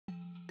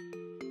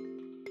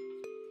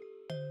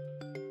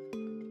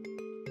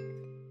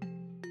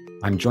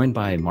I'm joined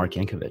by Mark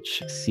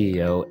Jankovich,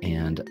 CEO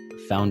and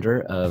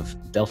founder of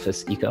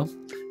Delphis Eco.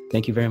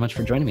 Thank you very much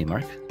for joining me,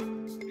 Mark.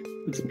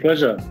 It's a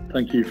pleasure.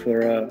 Thank you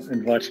for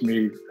inviting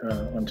me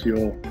onto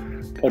your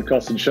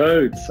podcast and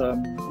show.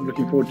 I'm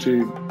looking forward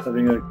to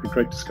having a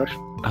great discussion.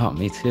 Oh,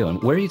 me too.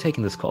 And where are you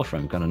taking this call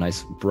from? Got a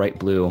nice bright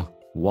blue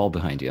wall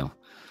behind you.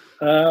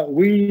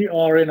 We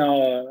are in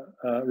our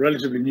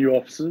relatively new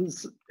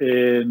offices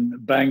in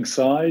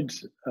Bankside.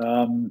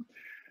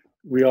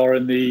 We are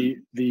in the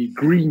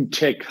green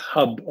tech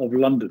hub of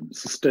London,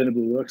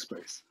 sustainable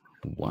workspace.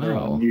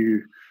 Wow.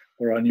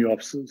 Where our new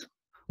offices.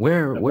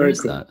 Where is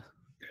cool. That?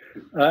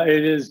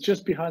 It is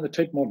just behind the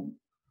Tate Modern,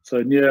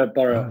 so near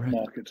Borough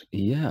Market.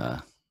 Yeah,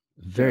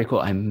 very cool.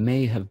 I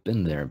may have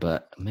been there,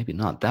 but maybe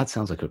not. That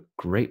sounds like a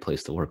great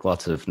place to work.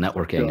 Lots of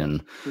networking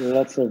and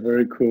lots of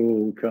very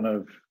cool kind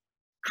of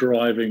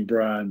driving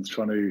brands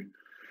trying to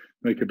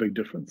make a big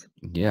difference.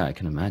 Yeah, I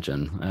can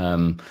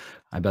imagine.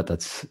 I bet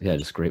that's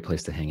just a great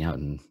place to hang out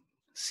and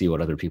see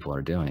what other people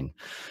are doing.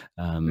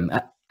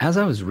 As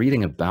I was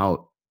reading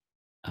about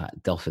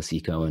Delphis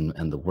Eco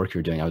and the work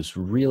you're doing, I was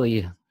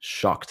really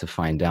shocked to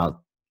find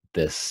out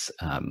this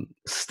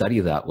study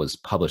that was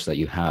published that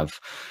you have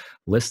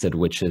listed,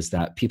 which is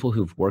that people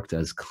who've worked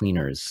as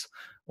cleaners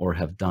or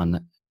have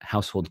done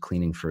household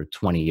cleaning for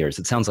 20 years,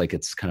 it sounds like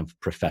it's kind of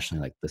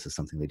professionally, like this is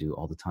something they do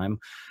all the time,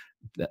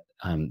 that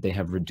they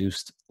have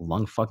reduced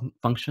lung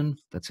function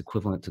that's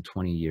equivalent to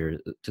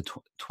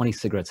 20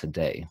 cigarettes a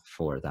day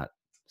for that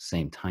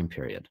same time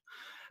period.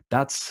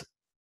 That's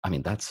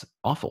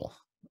awful.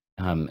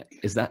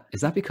 Is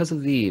that because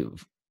of the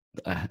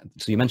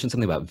so you mentioned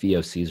something about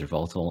VOCs or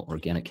volatile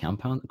organic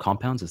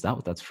compounds? Is that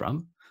what that's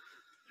from?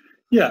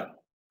 Yeah,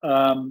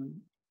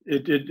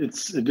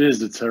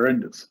 it's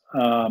horrendous.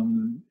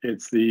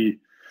 It's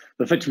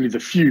effectively the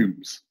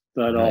fumes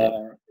that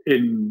are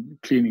in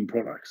cleaning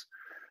products.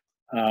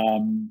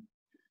 And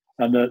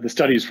the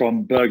studies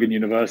from Bergen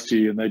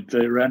University, and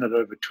they ran it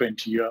over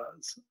 20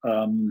 years.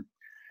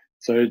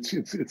 So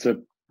it's a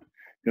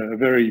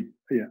very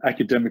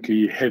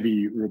academically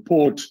heavy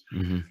report.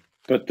 Mm-hmm.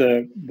 But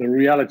the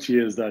reality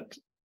is that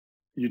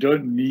you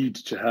don't need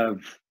to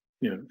have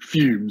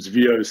fumes,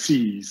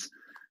 VOCs,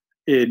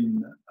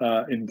 in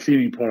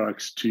cleaning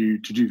products to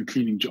do the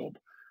cleaning job.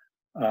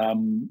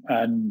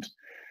 And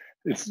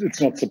it's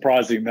not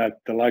surprising that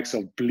the likes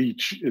of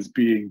bleach is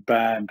being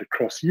banned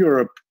across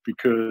Europe,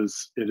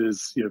 because it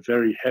is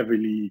very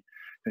heavily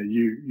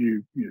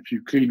if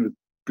you clean with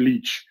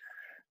bleach,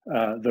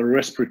 the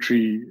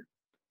respiratory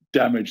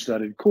damage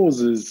that it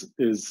causes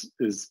is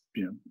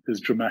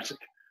dramatic.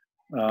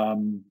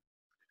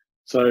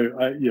 So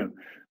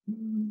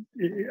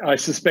I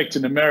suspect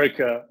in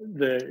America,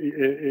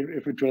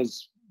 if it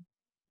was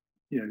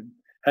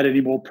had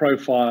any more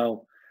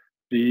profile,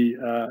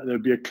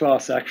 there'd be a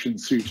class action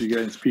suit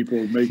against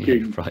people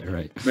making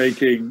highly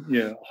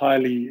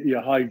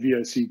high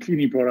VOC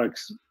cleaning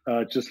products,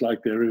 just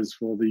like there is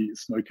for the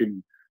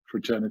smoking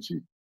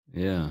fraternity.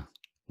 Yeah.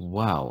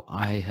 Wow.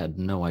 I had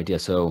no idea.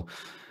 So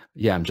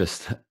yeah, I'm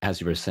just,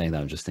 as you were saying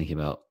that, I'm just thinking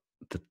about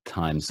the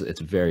times.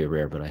 It's very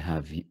rare, but I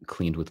have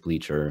cleaned with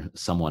bleach, or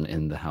someone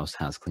in the house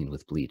has cleaned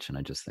with bleach, and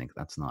I just think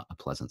that's not a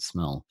pleasant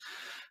smell.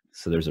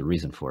 So there's a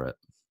reason for it,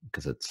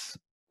 because it's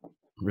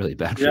really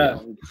bad for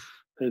you.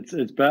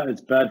 It's bad.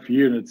 It's bad for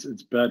you, and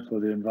it's bad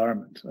for the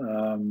environment.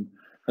 And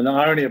the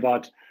irony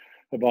about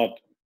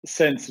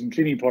scents and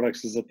cleaning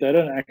products is that they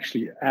don't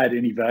actually add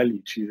any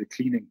value to the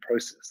cleaning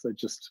process. They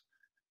just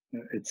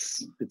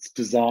it's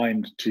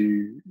designed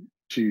to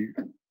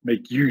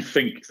make you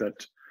think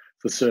that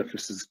the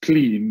surface is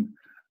clean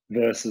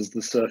versus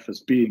the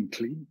surface being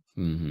clean.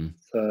 Mm-hmm.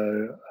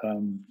 So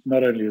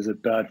not only is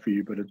it bad for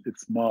you, but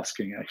it's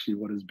masking actually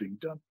what is being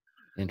done.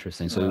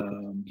 Interesting.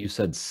 So you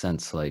said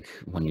scents, like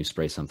when you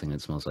spray something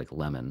that smells like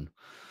lemon.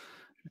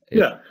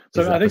 So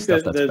I think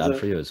that's bad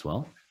for you as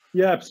well.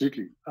 Yeah,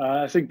 absolutely.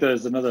 I think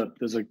there's a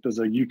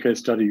UK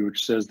study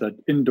which says that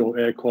indoor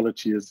air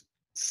quality is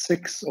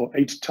 6 or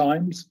 8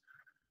 times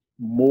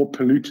more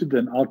polluted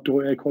than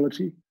outdoor air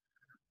quality,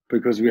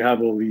 because we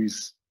have all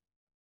these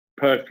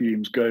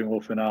perfumes going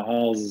off in our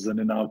houses and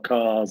in our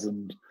cars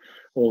and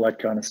all that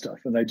kind of stuff,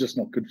 and they're just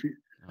not good for you.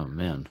 Oh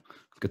man,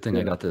 good thing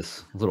I got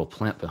this little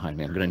plant behind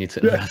me. I'm going to need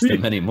to invest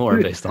in many more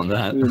based on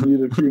that. You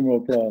need a few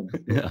more plants.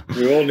 Yeah,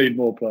 we all need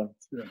more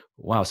plants. Yeah.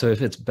 Wow. So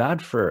if it's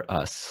bad for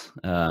us,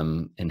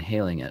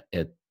 inhaling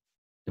it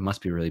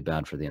must be really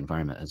bad for the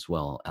environment as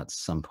well at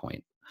some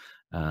point.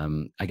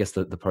 I guess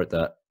the part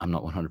that I'm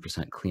not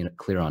 100%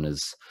 clear on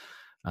is,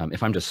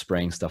 if I'm just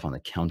spraying stuff on the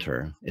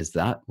counter, is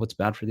that what's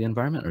bad for the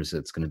environment? Or is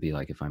it going to be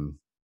like if I'm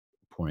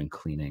pouring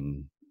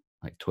cleaning,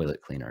 like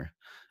toilet cleaner,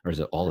 or is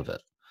it all of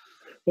it?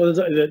 Well,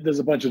 there's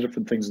a bunch of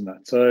different things in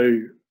that.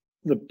 So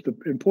the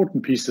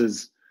important piece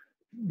is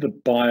the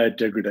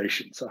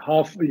biodegradation. So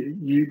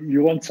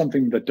you want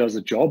something that does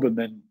a job and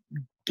then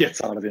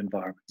gets out of the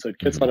environment. So it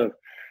gets out of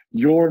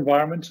your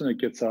environment and it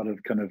gets out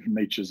of kind of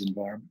nature's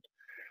environment.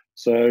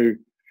 So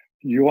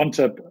you want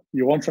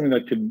something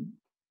that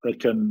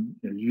can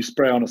you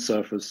spray on a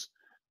surface,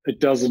 it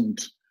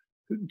doesn't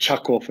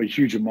chuck off a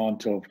huge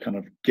amount of kind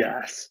of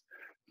gas,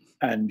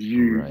 and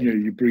Right.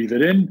 you breathe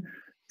it in.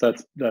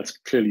 That's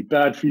clearly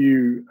bad for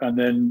you. And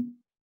then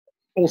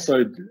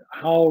also,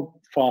 how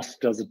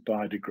fast does it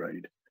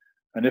biodegrade?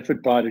 And if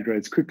it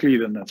biodegrades quickly,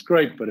 then that's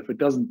great. But if it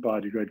doesn't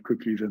biodegrade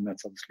quickly, then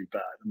that's obviously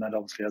bad. And that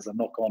obviously has a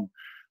knock-on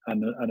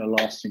and a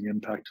lasting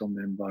impact on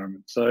the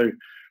environment. So, I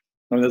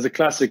mean, there's a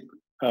classic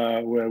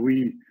where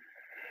we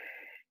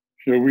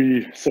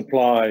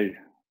supply,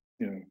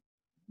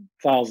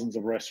 thousands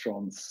of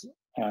restaurants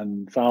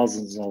and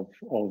thousands of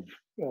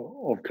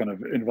kind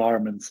of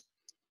environments,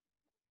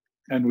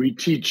 and we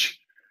teach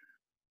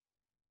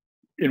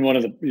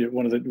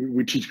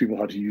we teach people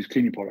how to use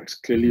cleaning products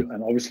clearly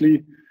and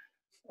obviously.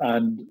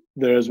 And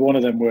there's one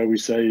of them where we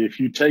say, if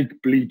you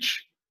take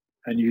bleach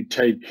and you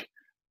take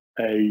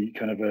a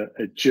kind of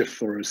a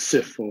jiff or a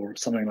sif or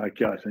something like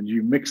that, and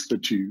you mix the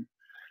two,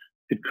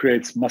 it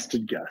creates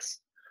mustard gas.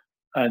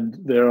 And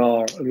there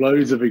are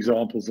loads of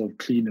examples of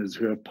cleaners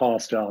who have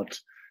passed out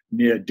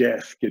near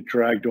death, get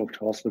dragged off to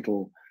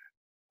hospital,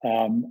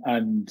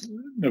 and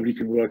nobody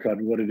can work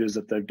out what it is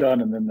that they've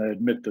done. And then they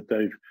admit that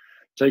they've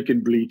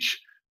taken bleach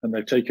and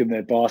they've taken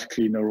their bath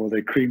cleaner or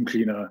their cream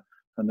cleaner,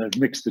 and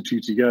they've mixed the two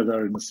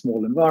together in a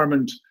small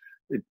environment.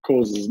 It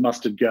causes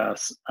mustard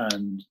gas,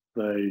 and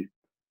they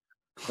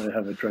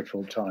have a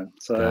dreadful time.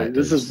 So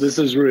this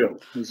is real.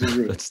 This is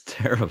real. That's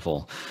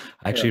terrible.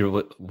 I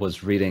actually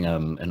was reading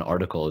an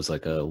article. It was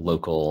like a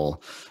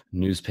local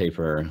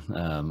newspaper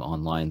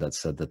online that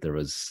said that there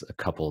was a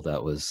couple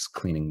that was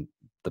cleaning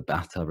the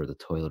bathtub or the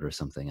toilet or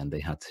something, and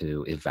they had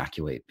to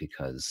evacuate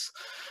because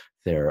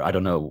I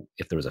don't know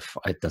if there was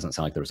it doesn't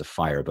sound like there was a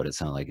fire, but it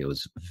sounded like it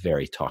was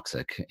very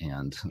toxic,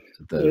 and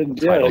the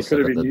title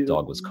said that the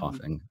dog was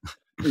coughing.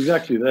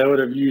 Exactly. They would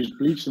have used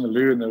bleach in the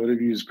loo, and they would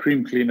have used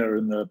cream cleaner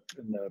in the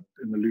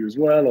loo as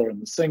well, or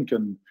in the sink,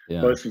 and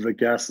both of the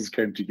gases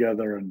came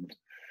together. And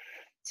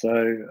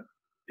so,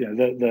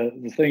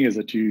 the thing is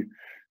that you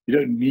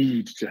don't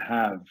need to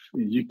have.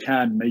 You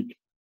can make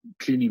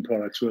cleaning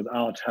products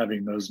without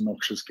having those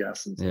noxious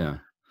gases. Yeah.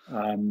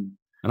 And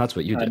that's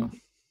what you do.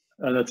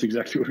 And that's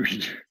exactly what we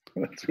do.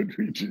 That's what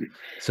we do.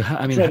 So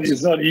I mean,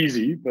 it's not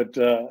easy, but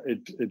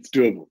it's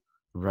doable.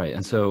 Right.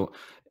 And so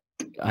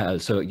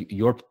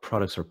your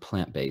products are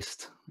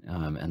plant-based,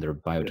 and they're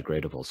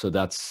biodegradable. So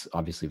that's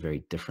obviously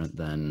very different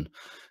than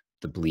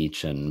the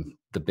bleach and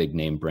the big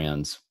name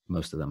brands,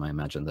 most of them I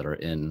imagine, that are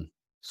in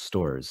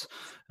stores.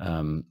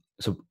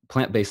 So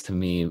plant-based to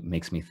me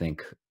makes me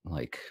think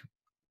like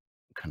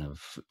kind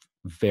of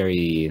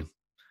very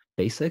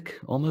basic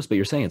almost, but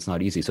you're saying it's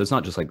not easy. So it's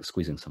not just like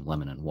squeezing some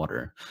lemon and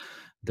water.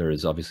 There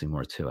is obviously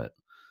more to it.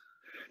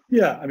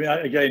 Yeah, I mean,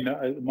 again,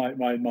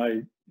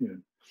 my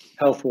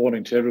health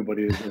warning to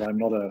everybody is that I'm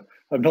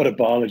not a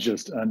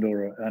biologist and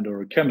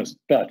or a chemist,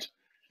 but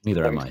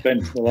neither am I.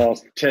 Spent the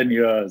last 10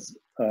 years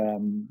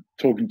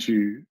talking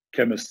to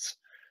chemists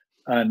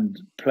and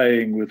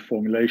playing with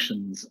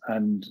formulations,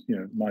 and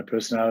my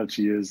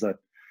personality is that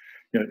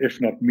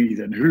if not me,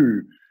 then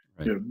who?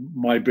 Right.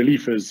 My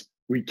belief is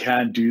we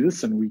can do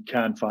this, and we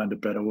can find a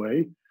better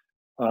way.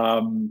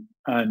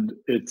 And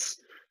it's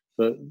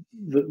the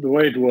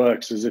way it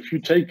works is if you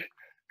take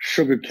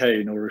sugar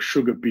cane or a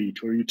sugar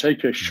beet, or you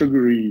take a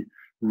sugary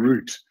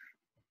root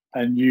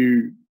and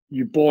you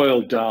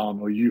boil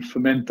down or you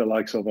ferment the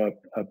likes of a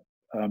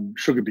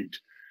sugar beet,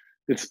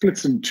 it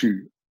splits in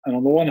two. And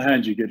on the one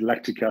hand, you get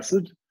lactic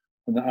acid,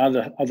 and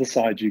the other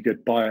side, you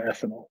get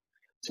bioethanol.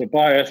 So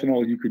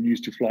bioethanol you can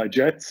use to fly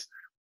jets.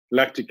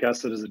 Lactic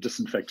acid is a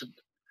disinfectant.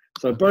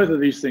 So both of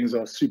these things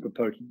are super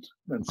potent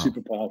and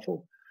super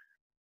powerful.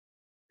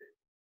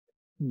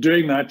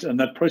 Doing that, and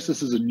that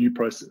process is a new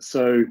process.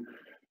 So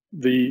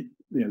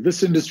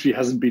this industry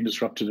hasn't been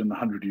disrupted in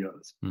 100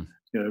 years.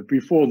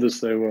 Before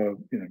this, they were,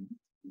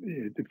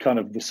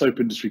 the soap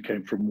industry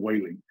came from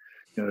whaling.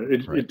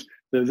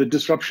 The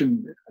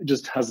disruption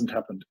just hasn't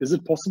happened. Is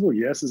it possible?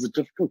 Yes. Is it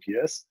difficult?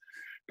 Yes.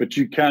 But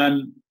you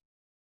can,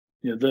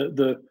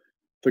 the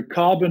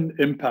carbon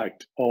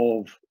impact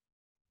of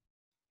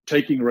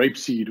taking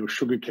rapeseed or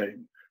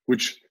sugarcane,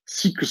 which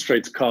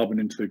sequestrates carbon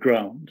into the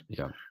ground,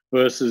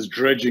 versus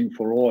dredging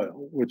for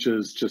oil, which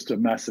is just a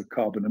massive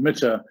carbon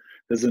emitter.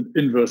 There's an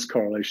inverse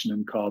correlation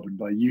in carbon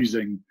by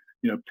using,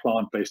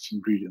 plant-based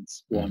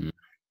ingredients. One,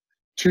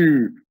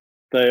 two,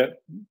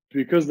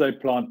 because they're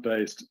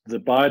plant-based, the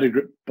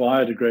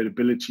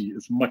biodegradability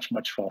is much,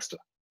 much faster.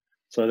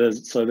 So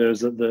there's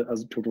as I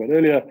talked about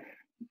earlier,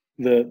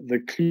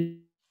 the cleaner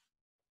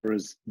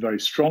is very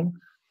strong,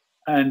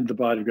 and the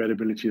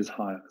biodegradability is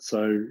higher.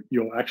 So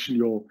your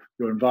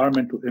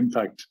environmental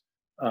impact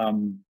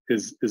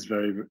is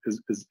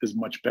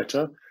much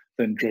better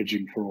than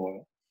dredging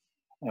for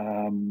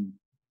oil.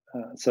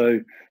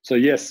 So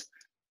yes,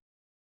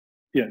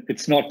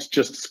 it's not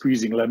just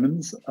squeezing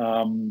lemons.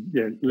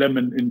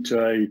 Lemon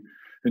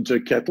into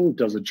a kettle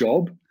does a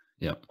job.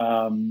 But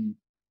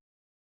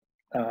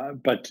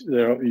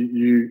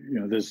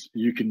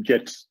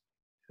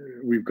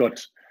we've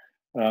got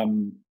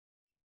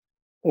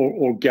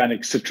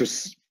organic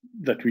citrus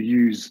that we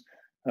use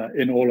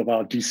in all of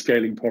our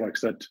descaling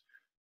products that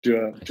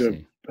do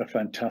a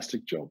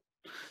fantastic job.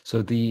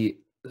 So the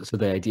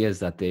idea is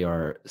that they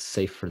are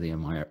safe for the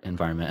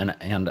environment,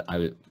 and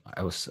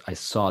I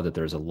saw that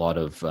there's a lot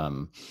of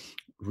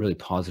really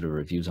positive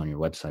reviews on your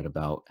website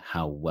about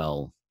how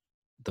well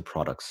the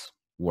products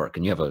work,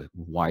 and you have a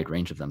wide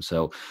range of them.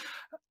 So,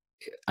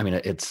 I mean,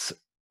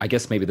 I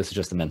guess maybe this is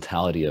just the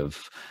mentality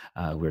of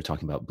we were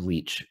talking about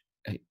bleach.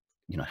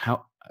 You know,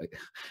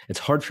 it's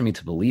hard for me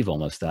to believe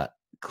almost that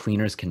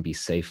cleaners can be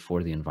safe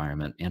for the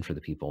environment and for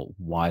the people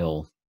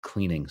while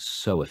cleaning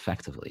so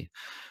effectively.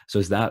 So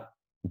is that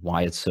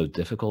why it's so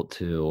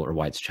difficult or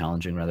why it's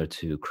challenging rather,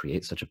 to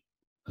create such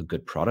a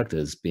good product,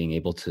 is being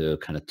able to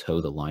kind of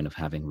toe the line of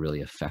having really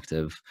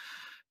effective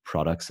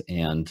products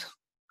and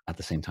at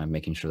the same time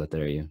making sure that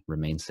they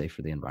remain safe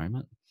for the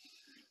environment?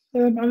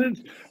 I mean,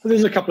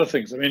 there's a couple of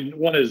things. I mean,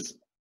 one is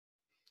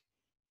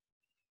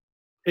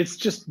it's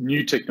just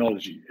new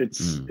technology.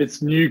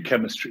 It's new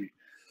chemistry,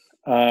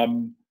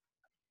 and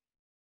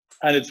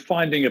it's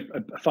finding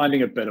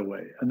a better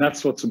way. And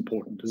that's what's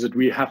important, is that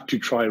we have to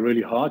try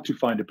really hard to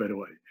find a better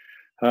way.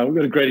 We've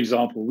got a great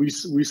example. We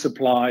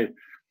supply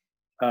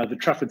the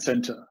Trafford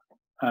Centre,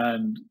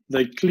 and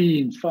they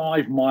clean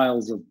 5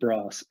 miles of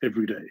brass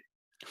every day.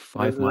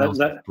 5 miles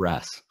of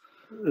brass.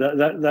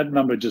 That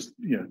number just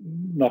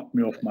knocked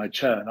me off my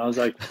chair, and I was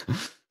like,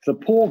 the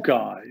poor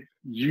guy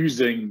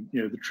using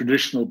the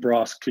traditional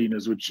brass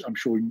cleaners, which I'm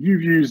sure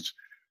you've used,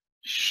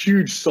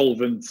 huge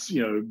solvents,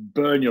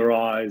 burn your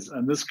eyes,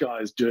 and this guy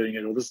is doing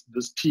it, or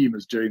this team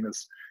is doing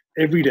this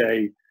every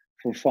day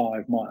for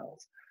 5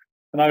 miles.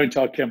 And I went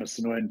to our chemist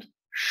and went,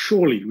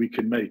 surely we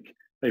can make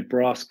a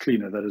brass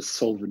cleaner that is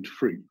solvent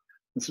free.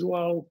 I said,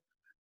 well,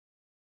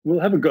 we'll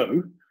have a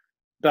go.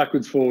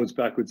 Backwards, forwards,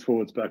 backwards,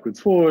 forwards, backwards,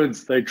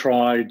 forwards. They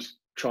tried,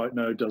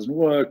 no, it doesn't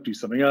work, do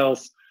something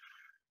else.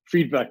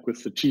 Feedback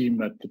with the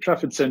team at the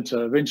Trafford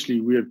Centre.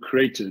 Eventually, we have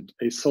created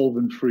a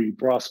solvent-free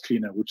brass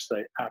cleaner, which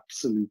they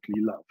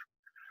absolutely love.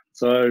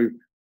 So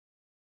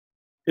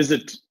is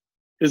it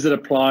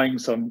applying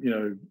some,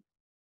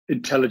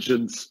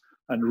 intelligence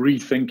and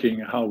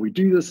rethinking how we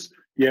do this?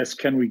 Yes.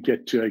 Can we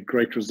get to a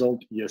great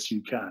result? Yes,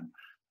 you can.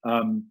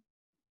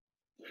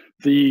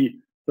 The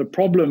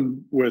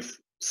problem with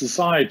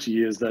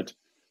society is that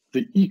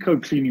the eco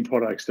cleaning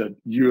products that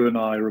you and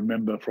I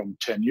remember from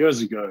 10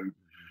 years ago,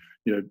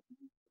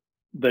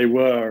 they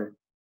were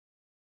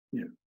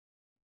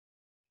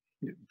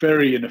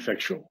very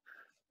ineffectual,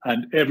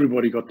 and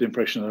everybody got the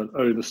impression that,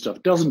 oh, this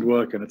stuff doesn't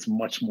work and it's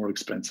much more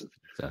expensive.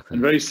 Exactly.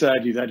 And very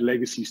sadly, that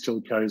legacy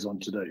still carries on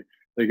today.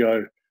 They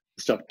go,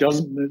 stuff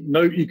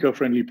no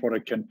eco-friendly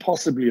product can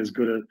possibly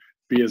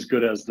be as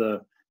good as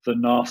the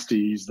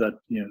nasties that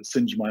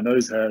Singe My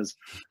Nose has,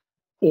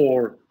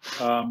 or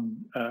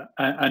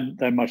and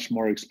they're much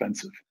more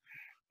expensive.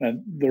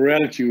 And the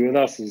reality with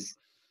us is,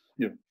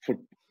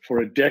 for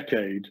a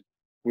decade,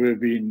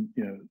 we've been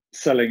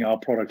selling our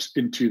products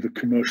into the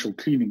commercial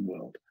cleaning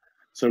world.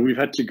 So we've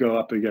had to go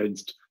up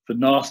against the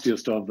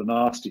nastiest of the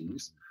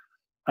nasties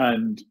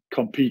and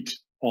compete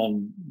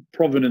on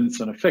provenance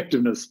and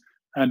effectiveness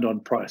and on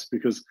price,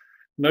 because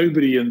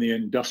nobody in the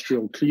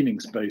industrial cleaning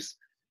space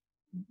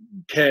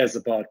cares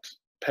about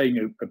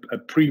paying a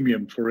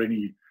premium for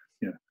any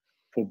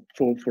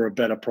for a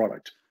better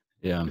product.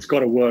 Yeah, it's got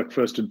to work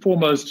first and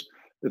foremost.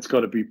 It's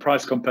got to be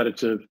price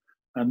competitive,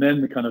 and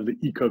then the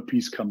eco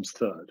piece comes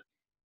third.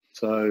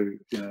 So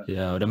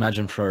yeah, I would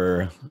imagine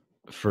for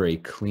a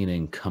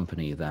cleaning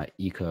company that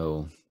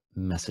eco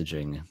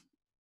messaging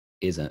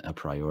isn't a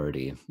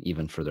priority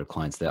even for their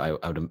clients. I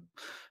would,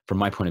 from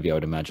my point of view, I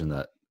would imagine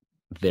that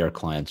their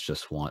clients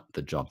just want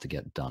the job to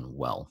get done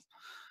well.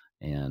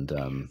 And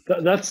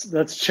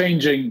that's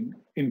changing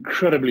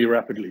incredibly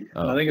rapidly.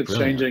 And I think it's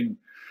changing.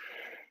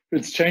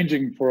 It's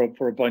changing for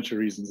a bunch of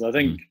reasons. I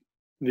think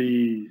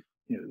the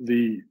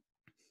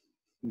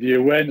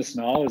awareness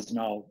now is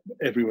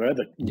everywhere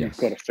that we've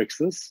got to fix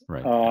this.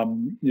 Right.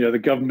 The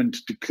government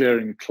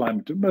declaring a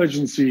climate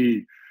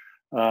emergency,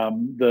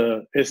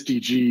 the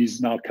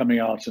SDGs now coming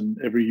out, and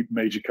every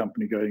major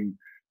company going,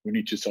 we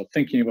need to start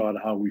thinking about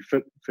how we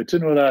fit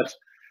in with that.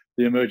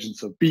 The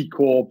emergence of B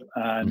Corp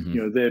and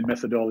their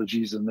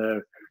methodologies and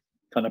their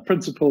kind of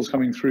principles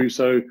coming through.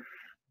 So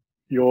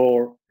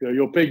your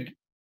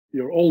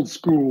old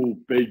school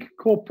big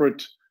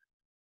corporate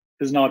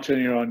is now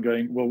turning around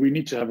going, well, we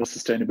need to have a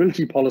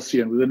sustainability policy,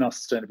 and within our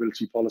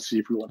sustainability policy,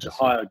 if we want to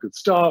hire good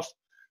staff,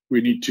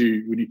 we need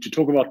to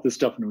talk about this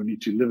stuff, and we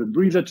need to live and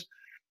breathe it.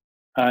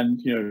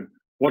 And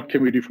what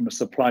can we do from a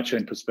supply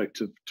chain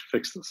perspective to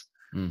fix this?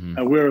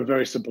 And we're a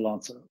very simple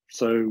answer.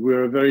 So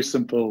we're a very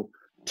simple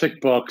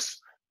tick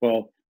box.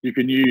 Well, you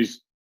can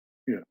use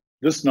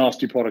this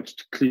nasty product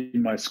to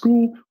clean my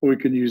school, or we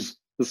can use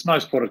this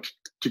nice product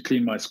to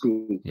clean my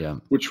school. Yeah.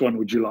 Which one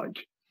would you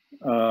like?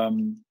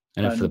 And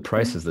if the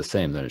price is the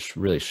same, then it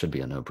really should be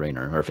a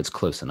no-brainer, or if it's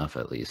close enough,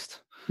 at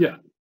least. Yeah,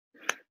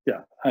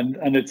 yeah,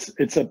 and it's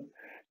a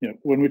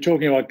when we're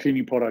talking about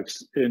cleaning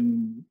products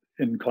in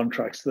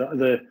contracts,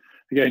 the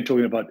again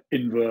talking about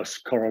inverse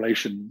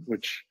correlation,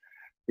 which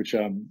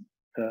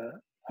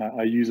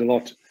I use a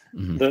lot.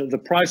 Mm-hmm. The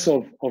price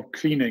of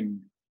cleaning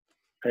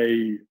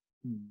a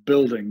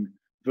building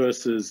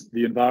versus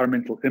the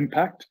environmental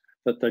impact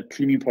that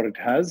cleaning product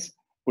has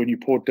when you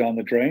pour it down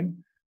the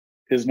drain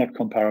is not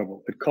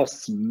comparable. It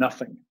costs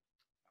nothing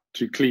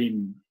to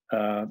clean,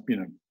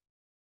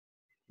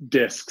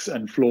 desks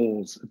and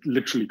floors. It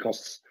literally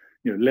costs,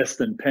 less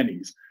than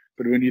pennies.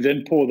 But when you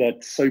then pour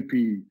that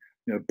soapy,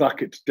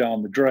 bucket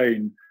down the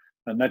drain,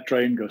 and that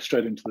drain goes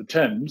straight into the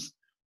Thames,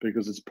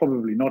 because it's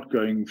probably not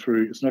going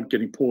through, it's not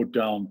getting poured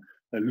down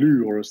a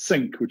loo or a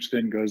sink, which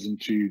then goes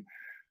into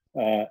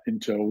a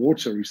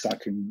water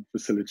recycling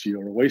facility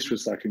or a waste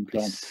recycling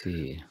plant.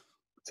 See.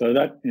 So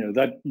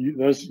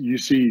you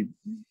see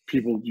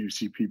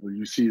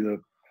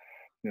the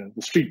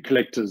the street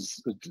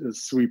collectors,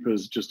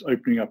 sweepers, just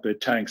opening up their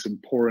tanks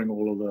and pouring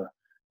all of the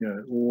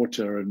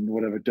water and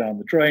whatever down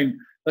the drain.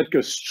 That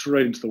goes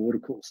straight into the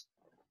watercourse.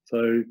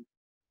 So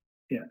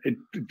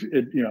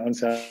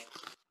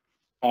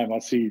I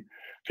see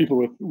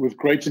people with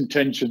great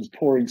intentions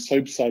pouring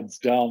soap suds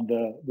down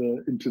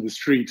into the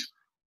street,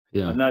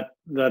 and that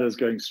is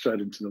going straight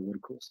into the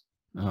watercourse.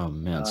 Oh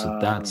man, so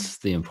that's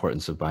the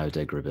importance of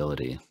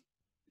biodegradability.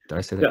 Did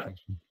I say that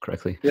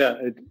correctly? Yeah,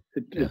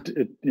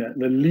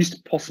 the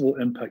least possible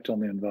impact on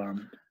the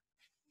environment.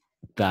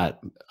 That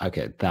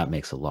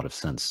makes a lot of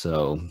sense.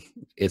 So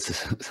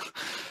it's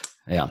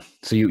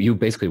so you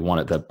basically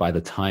want it that by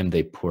the time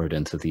they pour it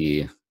into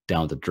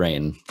down the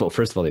drain, well,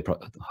 first of all,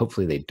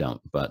 hopefully they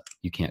don't, but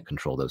you can't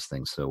control those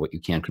things. So what you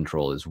can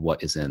control is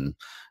what is in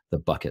the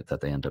bucket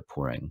that they end up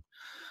pouring.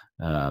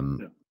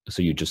 So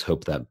you just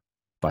hope that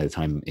by the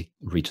time it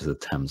reaches the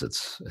Thames,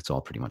 it's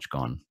all pretty much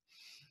gone.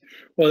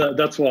 Well,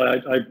 that's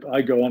why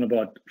I go on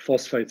about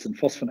phosphates and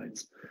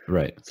phosphonates.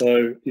 Right.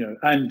 So,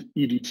 and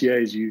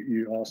EDTAs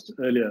you asked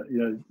earlier,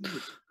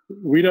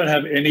 we don't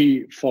have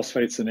any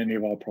phosphates in any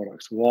of our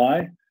products.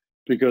 Why?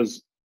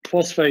 Because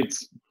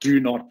phosphates do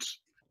not.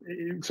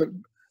 So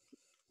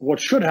what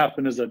should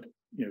happen is that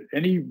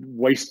any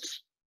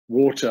waste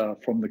water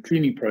from the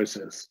cleaning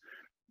process,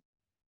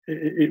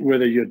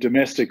 whether you're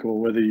domestic or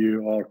whether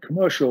you are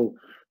commercial,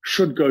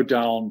 should go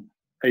down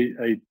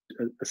a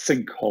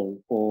sinkhole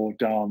or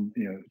down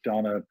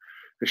a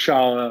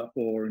shower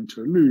or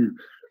into a loo,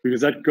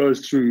 because that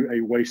goes through a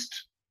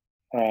waste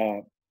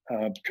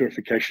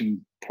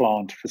purification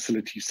plant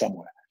facility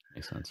somewhere.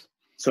 Makes sense.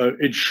 So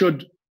it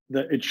should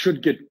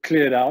get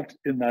cleared out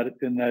in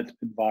that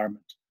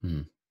environment.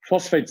 Mm.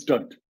 Phosphates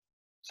don't.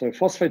 So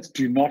phosphates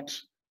do not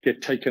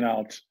get taken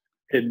out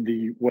in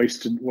the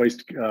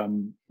wastewater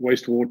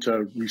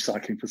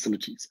recycling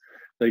facilities.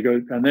 They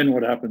go, and then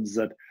what happens is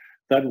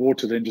that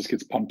water then just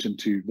gets pumped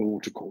into the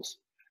watercourse.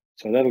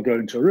 So that'll go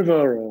into a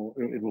river, or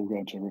it will go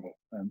into a river,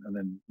 and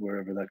then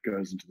wherever that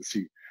goes into the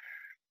sea.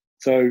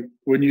 So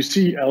when you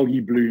see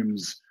algae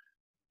blooms,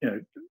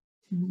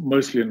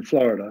 mostly in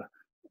Florida,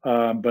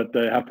 but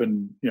they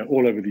happen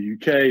all over the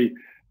UK,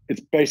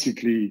 it's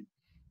basically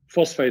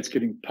phosphates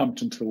getting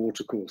pumped into the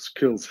watercourse.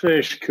 Kills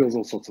fish, kills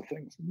all sorts of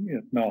things,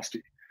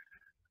 nasty.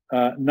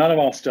 None of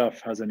our stuff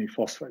has any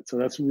phosphate, so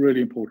that's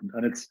really important.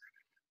 And it's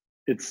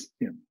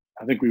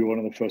I think we were one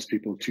of the first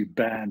people to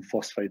ban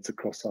phosphates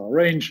across our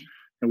range,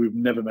 and we've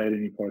never made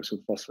any products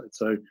with phosphates.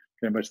 So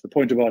going back to the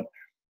point about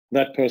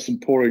that person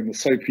pouring the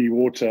soapy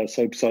water,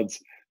 soap suds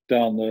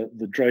down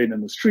the drain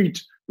in the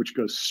street, which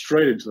goes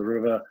straight into the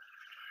river,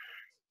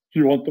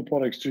 you want the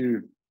products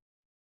to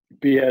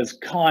be as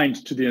kind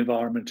to the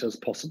environment as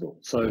possible.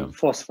 So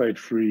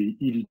phosphate-free,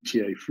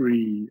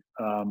 EDTA-free,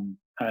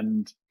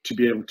 and to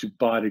be able to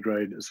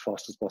biodegrade as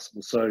fast as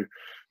possible. So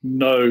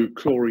no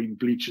chlorine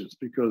bleaches,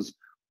 because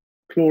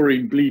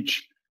chlorine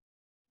bleach,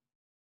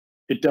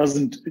 it does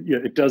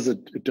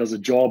a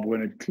job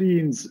when it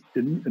cleans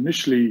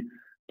initially,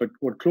 but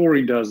what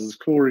chlorine does is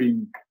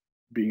chlorine,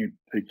 being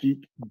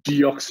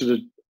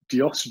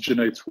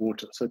deoxygenates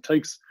water. So it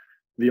takes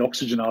the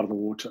oxygen out of the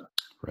water.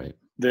 Right.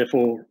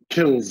 Therefore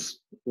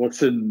kills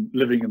what's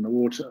living in the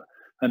water,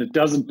 and it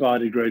doesn't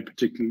biodegrade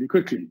particularly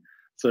quickly.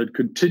 So it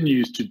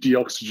continues to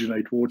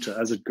deoxygenate water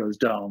as it goes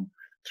down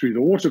through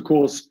the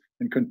watercourse,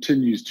 and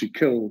continues to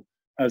kill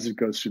as it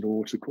goes through the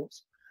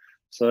watercourse.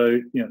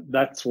 So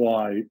that's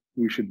why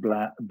we should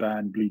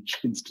ban bleach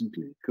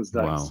instantly, because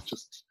that's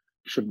just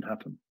shouldn't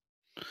happen.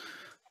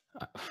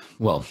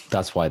 Well,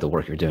 that's why the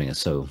work you're doing is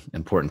so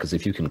important, because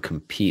if you can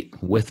compete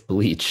with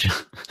bleach,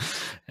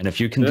 and if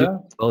you can do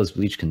as well as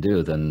bleach can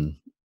do, then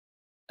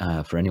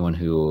for anyone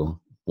who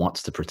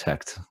wants to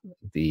protect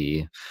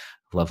the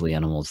lovely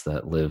animals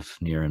that live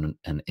near and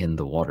in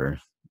the water,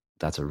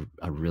 that's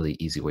a really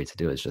easy way to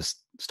do it. Is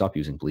just stop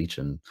using bleach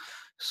and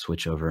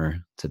switch over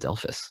to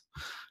Delphis.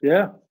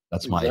 Yeah,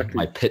 that's exactly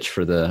my pitch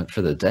for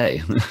the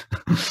day.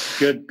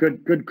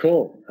 Good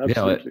call.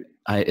 Absolutely.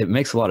 It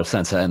makes a lot of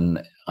sense,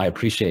 and I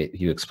appreciate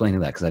you explaining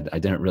that, because I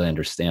didn't really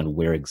understand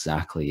where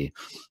exactly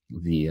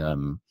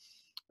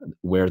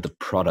where the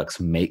products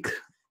make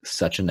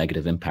such a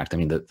negative impact. I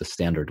mean, the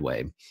standard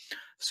way.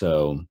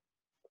 So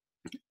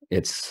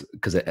it's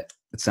because it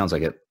sounds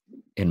like it,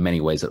 in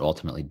many ways, it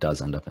ultimately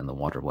does end up in the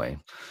waterway.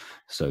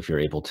 So if you're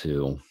able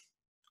to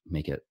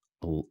make it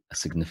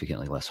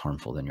significantly less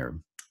harmful, then you're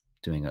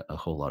doing a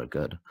whole lot of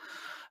good.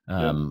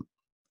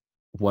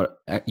 What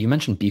you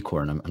mentioned B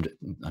Corp, and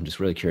I'm just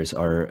really curious.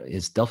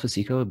 Is Delphis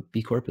Eco a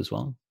B Corp as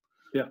well?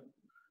 Yeah.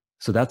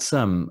 So that's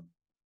I'm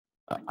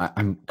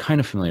kind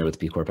of familiar with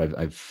B Corp.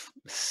 I've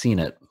seen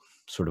it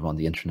sort of on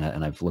the internet,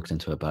 and I've looked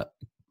into it. But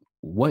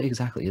what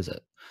exactly is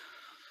it?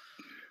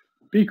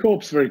 B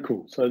Corp's very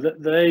cool. So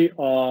they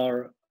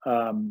are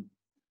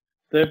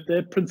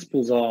their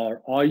principles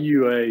are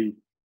you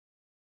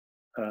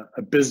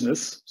a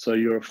business? So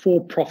you're a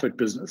for-profit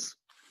business,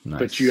 Nice.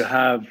 but you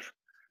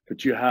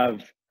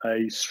have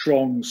a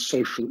strong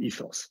social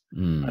ethos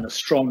and a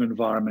strong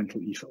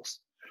environmental ethos.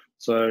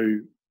 So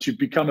to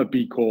become a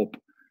B Corp,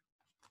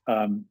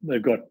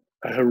 they've got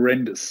a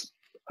horrendous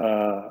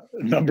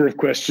number of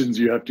questions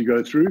you have to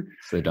go through.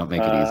 So they don't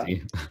make it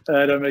easy.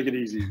 They don't make it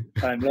easy,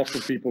 and lots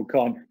of people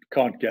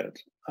can't get it.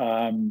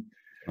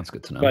 That's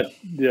good to know. But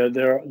yeah,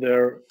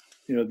 they're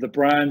the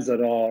brands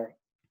that are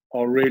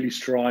really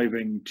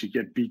striving to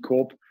get B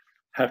Corp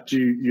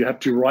you have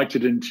to write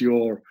it into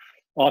your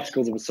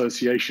articles of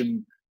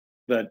association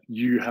that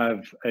you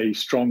have a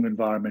strong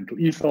environmental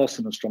ethos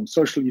and a strong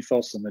social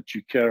ethos, and that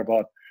you care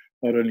about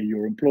not only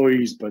your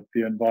employees but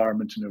the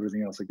environment and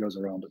everything else that goes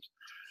around it.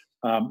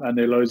 And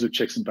there are loads of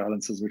checks and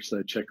balances which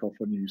they check off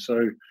on you.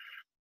 So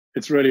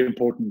it's really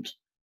important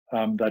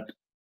that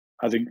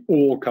I think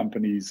all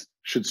companies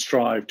should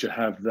strive to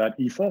have that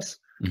ethos,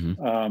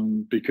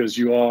 because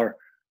we're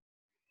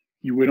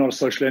not a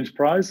social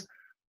enterprise.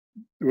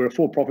 We're a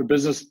for-profit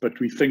business, but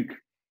we think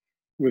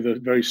with a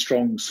very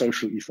strong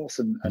social ethos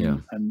and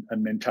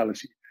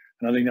mentality.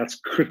 And I think that's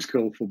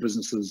critical for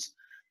businesses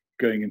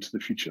going into the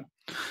future.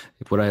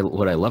 What I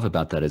love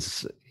about that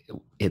is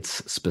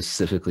it's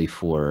specifically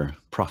for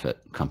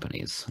profit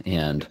companies,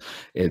 and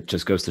it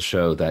just goes to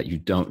show that you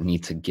don't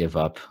need to give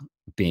up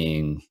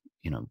being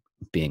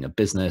a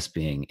business,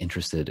 being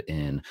interested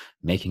in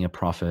making a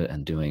profit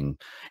and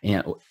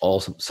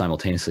also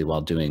simultaneously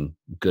while doing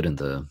good in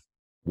the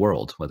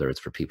world, whether it's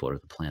for people or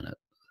the planet.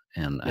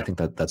 And I think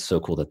that's so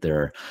cool that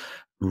they're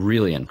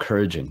really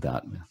encouraging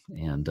that,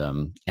 and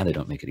they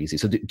don't make it easy.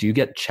 So do you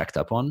get checked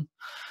up on?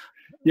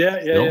 Yeah.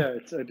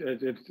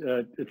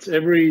 It's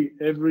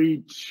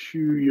every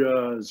 2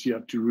 years you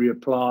have to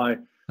reapply,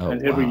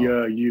 and every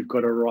year you've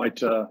got to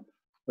write a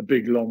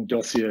big long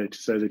dossier to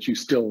say that you're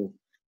still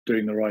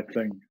doing the right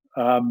thing.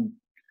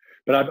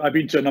 But I've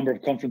been to a number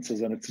of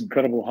conferences, and it's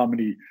incredible how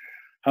many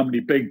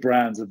big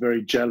brands are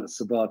very jealous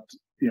about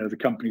the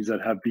companies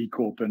that have B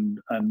Corp, and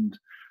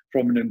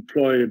from an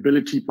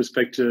employability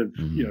perspective,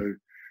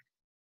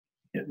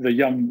 the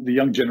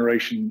young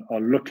generation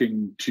are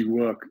looking to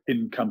work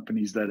in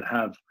companies that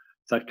have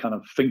that kind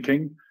of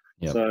thinking.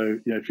 Yep. So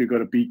if you've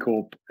got a B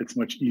Corp, it's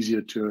much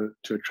easier to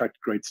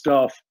attract great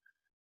staff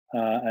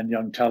and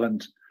young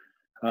talent.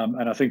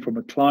 And I think from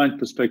a client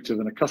perspective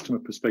and a customer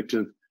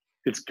perspective,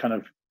 it's kind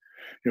of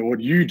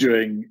what you're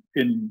doing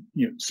in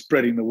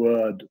spreading the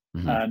word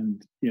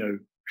and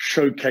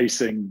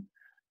showcasing.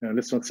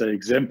 Let's not say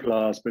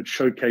exemplars, but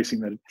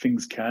showcasing that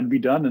things can be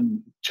done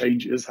and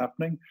change is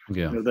happening.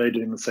 Yeah, they're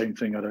doing the same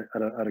thing at a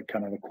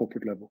kind of a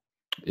corporate level.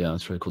 Yeah,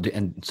 that's really cool.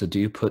 And so, do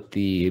you put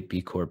the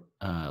B Corp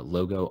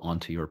logo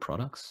onto your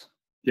products?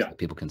 Yeah, so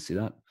people can see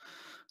that.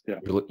 Yeah,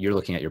 you're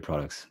looking at your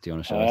products. Do you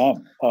want to show us?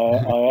 I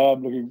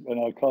am looking,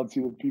 and I can't see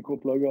the B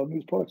Corp logo on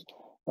these products.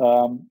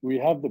 We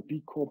have the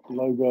B Corp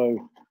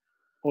logo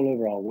all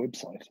over our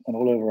website and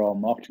all over our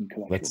marketing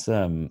collection. Let's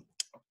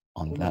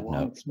on that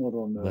note,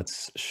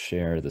 let's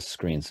share the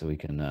screen so we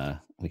can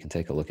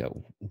take a look at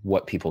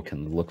what people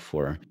can look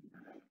for.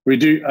 We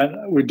do,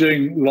 and we're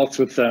doing lots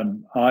with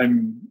them.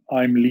 I'm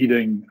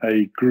leading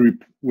a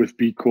group with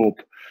B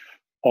Corp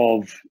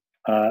of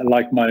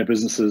like-minded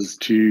businesses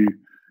to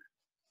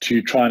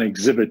try and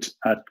exhibit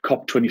at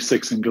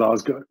COP26 in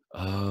Glasgow.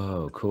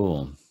 Oh,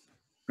 cool.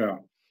 Yeah.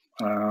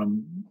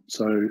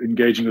 So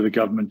engaging with the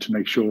government to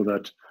make sure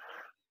that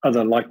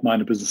other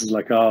like-minded businesses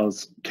like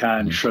ours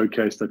can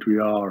showcase that we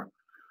are,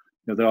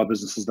 there are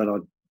businesses that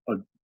are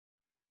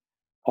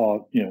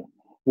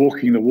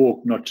walking the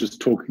walk, not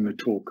just talking the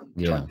talk.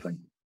 Type thing.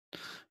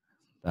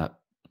 That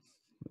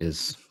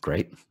is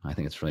great. I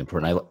think it's really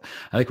important.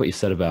 I like what you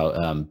said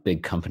about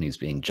big companies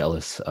being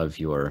jealous of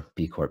your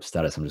B Corp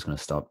status. I'm just going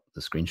to stop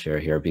the screen share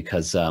here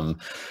because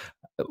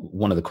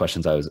one of the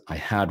questions I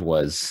had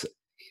was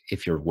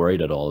if you're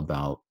worried at all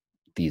about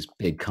these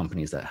big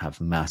companies that have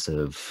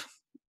massive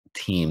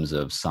teams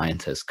of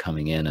scientists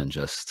coming in and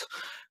just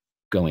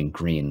going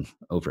green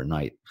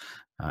overnight.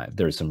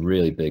 There's some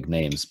really big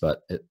names,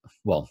 but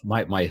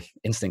my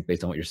instinct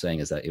based on what you're saying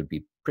is that it would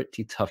be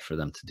pretty tough for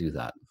them to do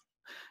that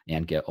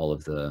and get all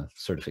of the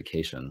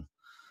certification.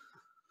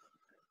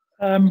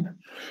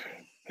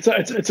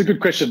 It's a good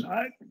question.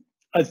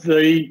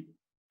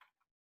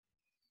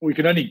 We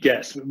can only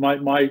guess.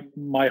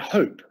 My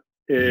hope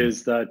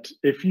is that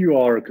if you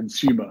are a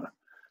consumer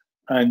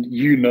and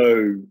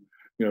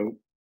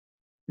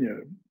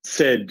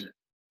said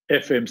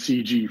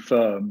FMCG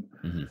firm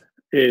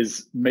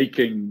is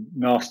making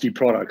nasty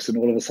products and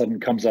all of a sudden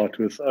comes out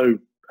with,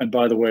 and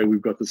by the way,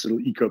 we've got this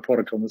little eco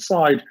product on the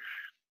side.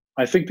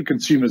 I think the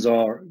consumers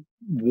are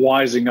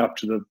wising up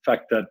to the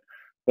fact that,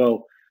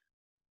 well,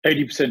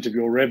 80% of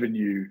your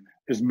revenue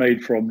is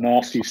made from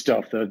nasty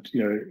stuff that,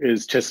 you know,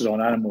 is tested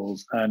on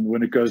animals, and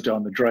when it goes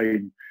down the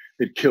drain,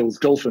 it kills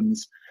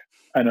dolphins,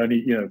 and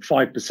only, you know,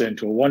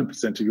 5% or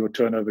 1% of your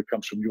turnover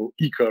comes from your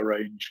eco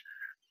range.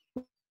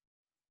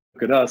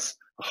 Look at us,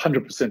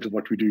 100% of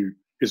what we do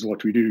is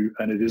what we do,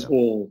 and it is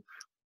all,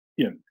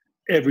 you know,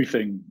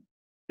 everything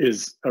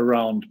is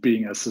around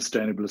being as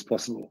sustainable as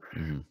possible.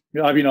 You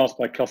know, I've been asked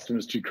by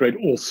customers to create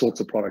all sorts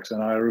of products,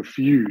 and I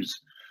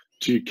refuse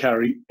to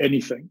carry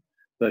anything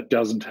that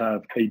doesn't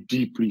have a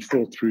deeply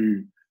thought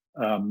through,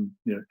 you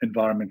know,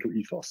 environmental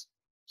ethos.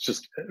 It's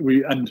just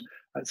and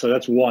so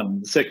that's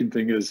one. The second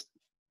thing is,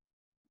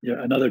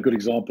 yeah, another good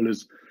example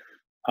is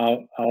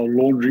our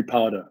laundry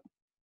powder.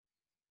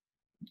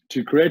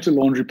 To create a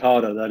laundry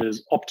powder that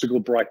is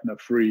optical brightener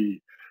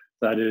free,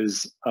 that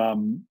is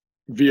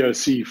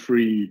VOC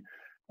free,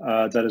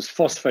 that is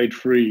phosphate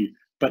free,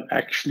 but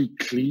actually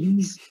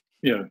cleans,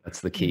 you know, that's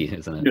the key,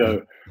 isn't it? You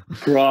know,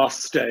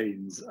 grass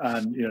stains,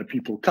 and, you know,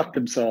 people cut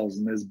themselves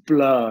and there's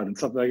blood and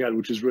stuff like that,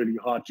 which is really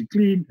hard to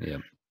clean. Yeah.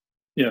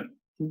 You know,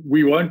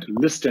 we won't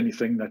list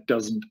anything that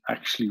doesn't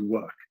actually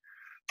work.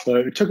 So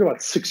it took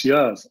about 6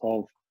 years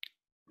of,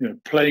 you know,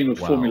 playing with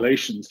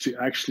formulations to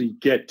actually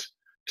get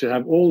to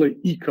have all the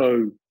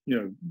eco, you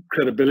know,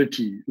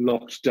 credibility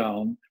locked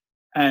down,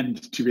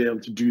 and to be able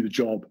to do the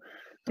job.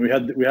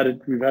 And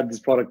we've had this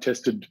product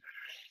tested.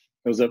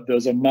 There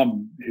was a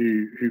mum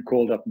who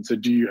called up and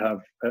said, "Do you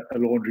have a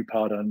laundry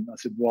powder?" And I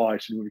said, "Why?"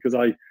 She said, "Well, because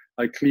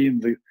I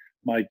clean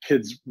my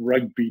kids'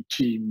 rugby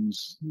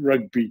team's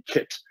rugby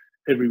kit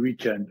every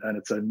weekend, and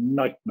it's a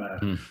nightmare."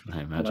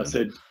 I imagine. And I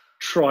said,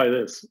 "Try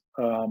this."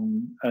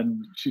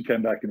 And she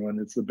came back and went,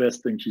 "It's the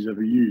best thing she's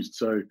ever used."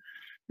 So,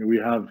 you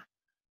know,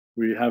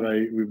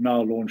 we've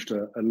now launched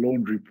a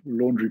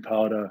laundry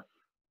powder,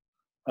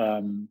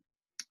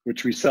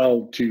 which we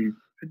sell to.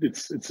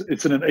 It's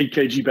in an 8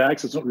 kg bag,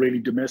 so it's not really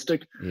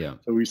domestic. Yeah.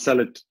 So we sell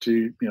it to,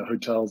 you know,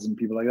 hotels and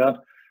people like that.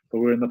 But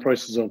we're in the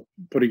process of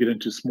putting it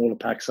into smaller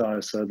pack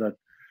size so that,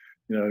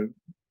 you know,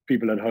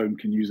 people at home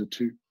can use it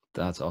too.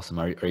 That's awesome.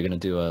 Are you going to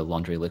do a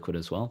laundry liquid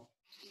as well?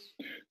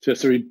 So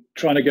we're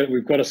trying to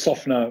we've got a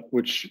softener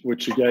which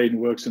again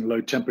works in low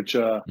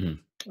temperature.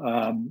 Yeah,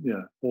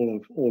 all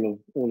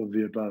of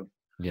the above.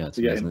 Yeah, it's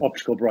again,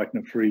 optical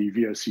brightener free,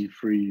 VOC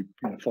free,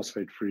 you know,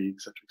 phosphate free,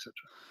 etc., etc.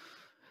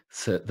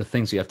 So the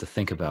things you have to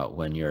think about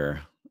when you're,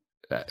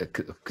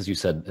 because you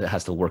said it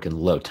has to work in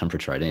low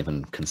temperature. I didn't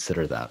even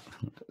consider that.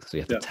 So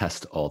you have to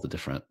test all the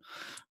different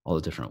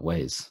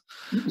ways.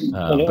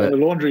 The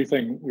laundry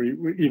thing, we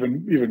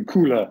even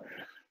cooler.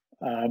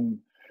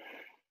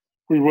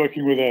 We're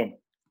working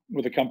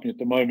with a company at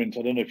the moment.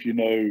 I don't know if you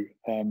know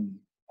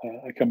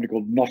a company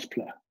called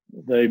Notpla.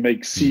 They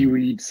make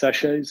seaweed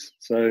sachets.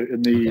 So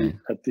at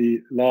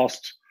the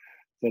last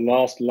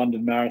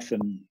London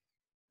Marathon,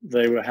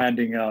 they were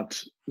handing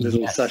out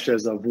little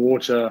sachets of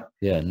water.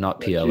 Yeah, not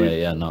PLA.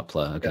 Yeah,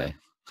 Notpla. Okay.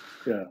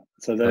 Yeah.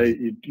 So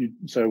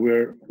so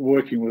we're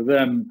working with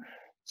them.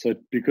 So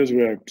because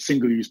we're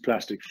single-use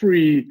plastic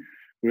free,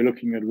 we're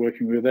looking at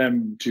working with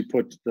them to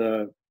put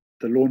the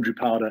laundry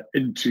powder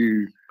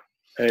into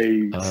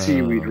a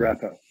seaweed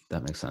wrapper.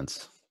 That makes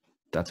sense.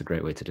 That's a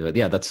great way to do it.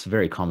 Yeah, that's a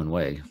very common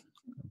way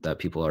that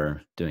people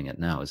are doing it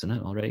now, isn't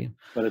it, already?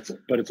 But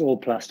it's all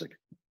plastic.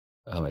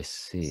 Oh, I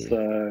see.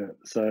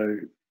 So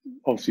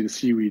obviously the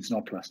seaweed's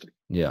not plastic.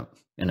 Yeah,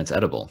 and it's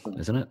edible,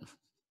 isn't it?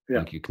 Yeah.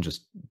 Like you can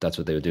just, that's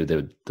what they would do.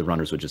 The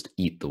runners would just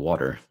eat the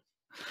water.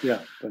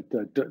 Yeah, but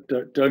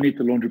don't eat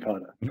the laundry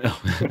powder. No,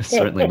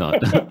 certainly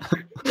not.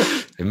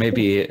 It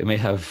may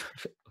have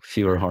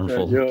fewer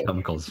harmful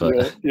chemicals,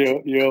 but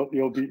you'll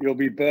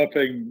be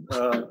burping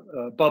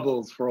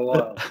bubbles for a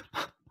while.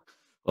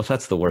 Well, if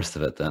that's the worst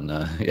of it, then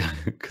yeah,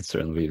 it could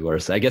certainly be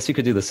worse. I guess you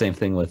could do the same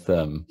thing with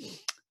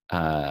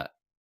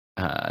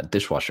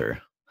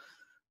dishwasher,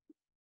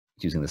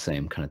 using the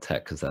same kind of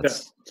tech, because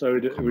that's so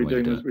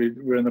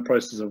we're in the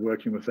process of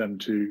working with them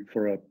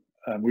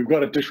we've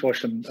got a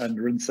dishwash and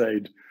rinse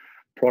aid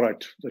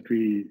product that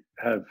we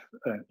have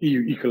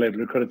EU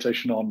Ecolabel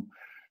accreditation on,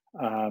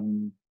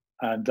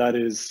 and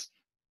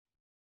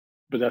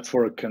that's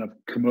for a kind of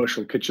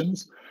commercial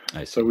kitchens.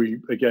 So we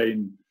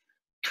again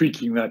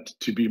tweaking that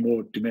to be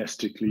more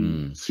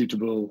domestically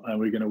suitable, and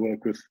we're going to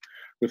work with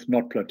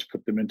Notpla to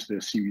put them into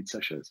their seaweed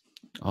sachets.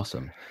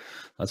 Awesome,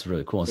 that's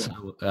really cool. Yeah.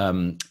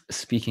 So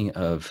speaking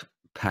of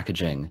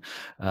packaging,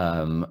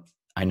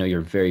 I know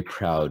you're very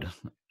proud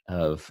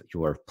of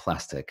your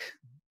plastic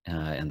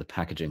and the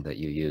packaging that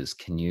you use.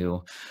 Can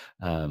you,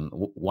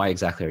 why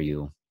exactly are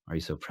you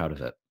so proud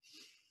of it?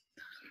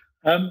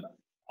 There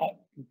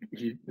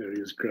he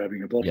is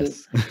grabbing a bottle.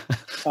 Yes.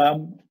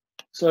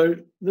 So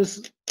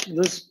this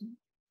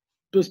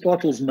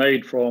bottle is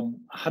made from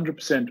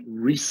 100%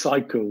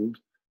 recycled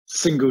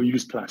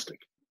single-use plastic.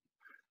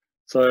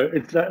 So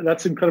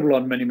that's incredible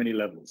on many, many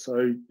levels.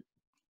 So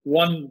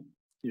one,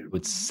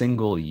 with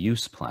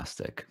single-use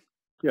plastic.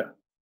 Yeah.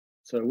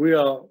 So we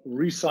are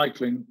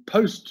recycling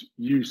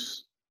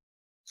post-use,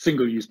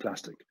 single-use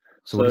plastic.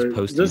 So what does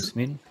post-use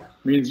mean?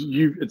 Means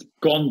it's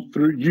gone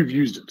through, you've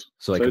used it.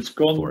 So like so a it's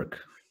gone, fork,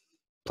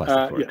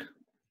 plastic fork. Yeah,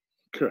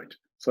 correct.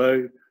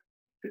 So,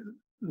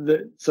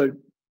 so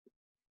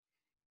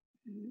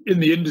in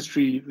the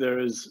industry, there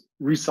is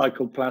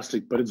recycled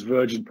plastic, but it's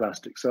virgin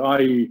plastic. So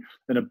i.e.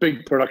 in a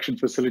big production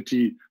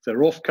facility, they're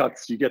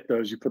offcuts, you get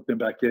those, you put them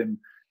back in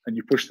and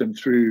you push them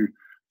through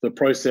the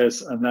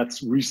process, and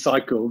that's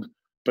recycled,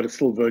 but it's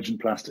still virgin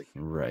plastic.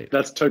 Right.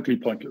 That's totally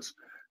pointless.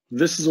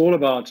 This is all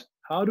about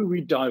how do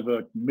we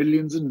divert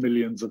millions and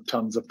millions of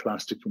tons of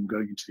plastic from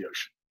going into the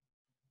ocean?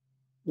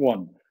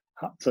 One,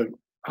 so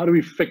how do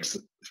we fix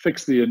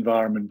the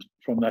environment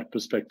from that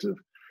perspective?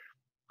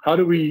 How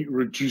do we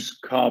reduce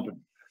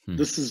carbon?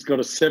 This has got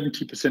a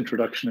 70%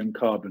 reduction in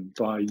carbon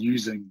by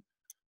using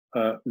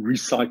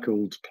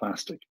recycled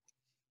plastic.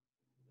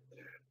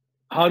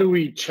 How do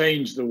we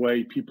change the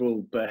way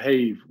people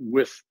behave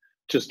with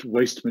just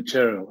waste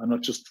material and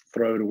not just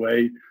throw it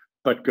away,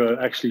 but go,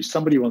 actually,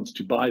 somebody wants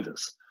to buy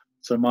this.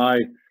 So my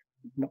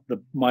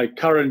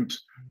current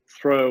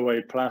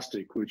throwaway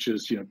plastic, which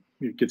is,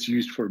 it gets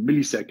used for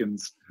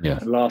milliseconds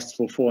and lasts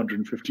for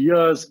 450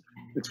 years,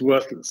 it's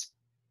worthless.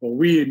 Well,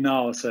 we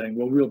now are saying,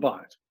 well, we'll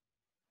buy it.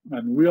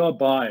 And we are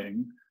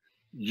buying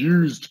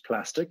used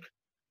plastic,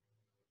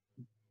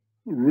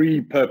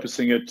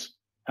 repurposing it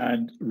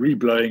and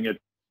reblowing it.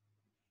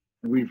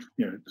 We've,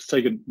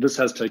 this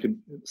has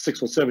taken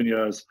 6 or 7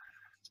 years.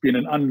 It's been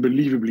an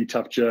unbelievably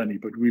tough journey,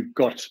 but we've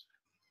got,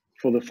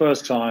 for the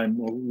first time,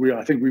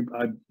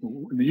 in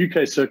the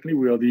UK, certainly,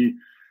 we're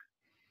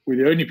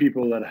the only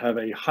people that have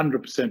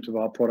 100% of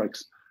our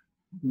products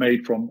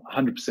made from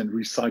 100%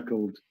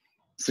 recycled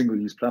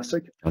single-use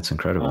plastic. That's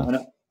incredible.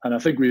 And I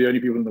think we're the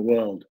only people in the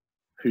world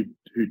who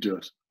do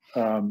it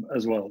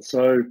as well.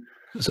 So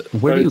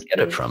where do you get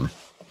it from?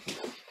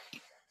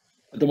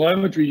 At the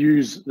moment, we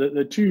use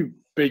the two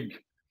big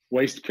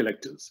waste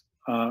collectors.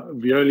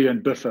 Veolia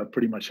and Biffa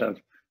pretty much have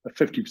a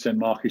 50%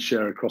 market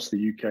share across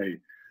the UK,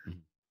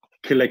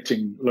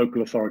 collecting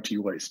local authority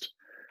waste.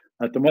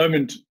 At the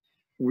moment,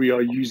 we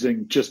are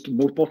using just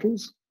milk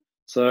bottles.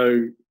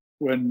 So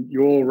when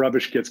your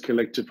rubbish gets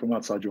collected from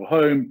outside your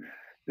home,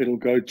 it'll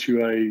go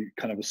to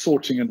a kind of a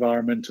sorting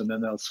environment, and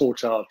then they'll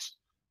sort out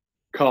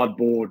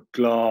cardboard,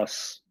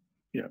 glass,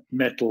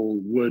 metal,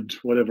 wood,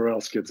 whatever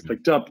else gets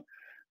picked up.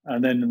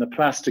 And then in the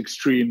plastic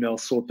stream, they'll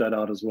sort that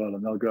out as well.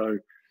 And they'll go,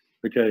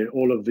 okay,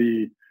 all of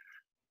the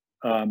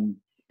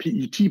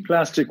PET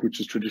plastic, which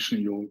is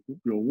traditionally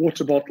your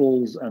water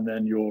bottles, and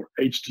then your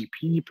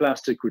HDPE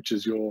plastic, which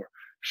is your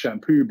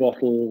shampoo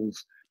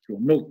bottles,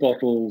 your milk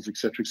bottles, et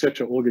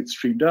cetera, all get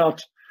streamed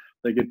out.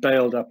 They get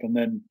baled up, and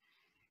then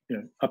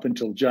up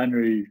until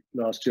January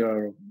last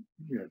year,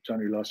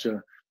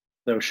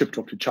 they were shipped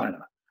off to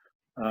China.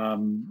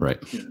 Right.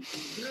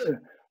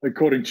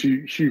 According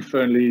to Hugh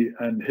Fernley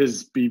and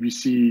his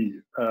BBC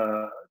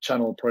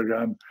channel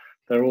program,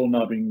 they're all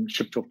now being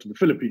shipped off to the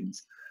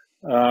Philippines.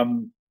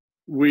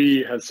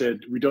 We have said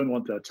we don't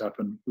want that to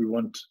happen. We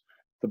want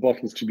the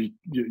bottles to be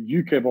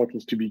UK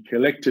bottles to be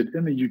collected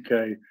in the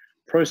UK,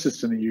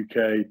 processed in the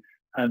UK,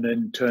 and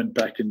then turned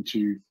back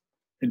into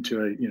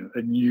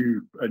a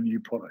new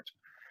product.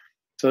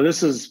 So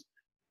this is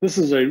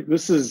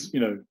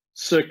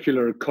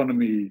circular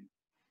economy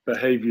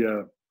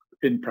behavior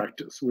in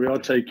practice. We are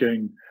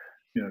taking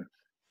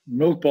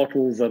milk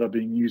bottles that are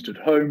being used at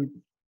home,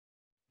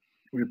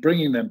 we're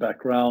bringing them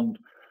back round,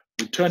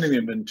 we're turning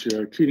them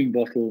into a cleaning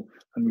bottle,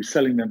 and we're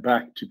selling them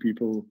back to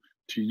people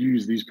to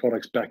use these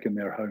products back in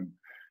their home.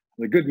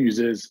 The good news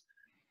is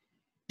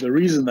the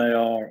reason they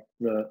are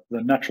the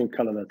natural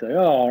color that they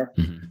are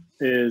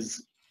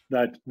is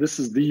that this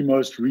is the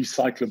most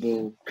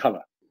recyclable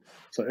color.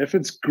 So if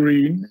it's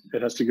green,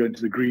 it has to go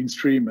into the green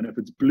stream, and if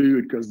it's blue,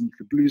 it goes into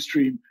the blue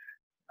stream.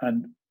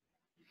 And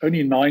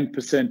only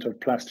 9% of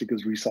plastic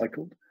is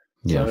recycled.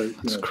 Yeah, so,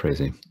 that's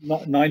crazy.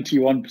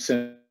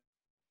 91%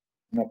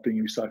 not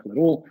being recycled at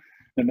all.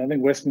 And I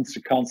think Westminster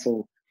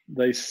Council,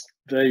 they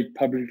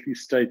publicly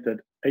state that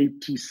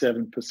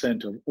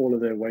 87% of all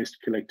of their waste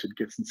collected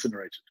gets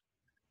incinerated.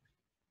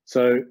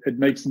 So it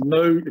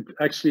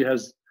actually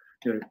has,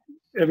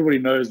 everybody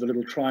knows the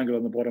little triangle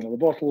on the bottom of the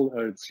bottle.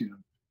 It's,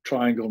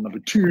 triangle number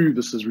 2,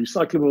 this is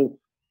recyclable.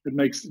 It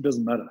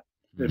doesn't matter.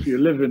 If you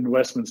live in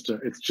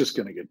Westminster, it's just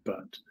going to get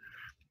burnt.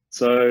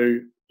 So,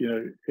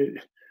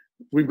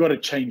 we've got to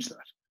change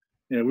that.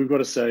 We've got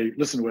to say,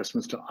 listen,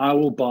 Westminster, I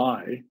will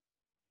buy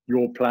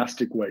your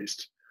plastic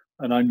waste,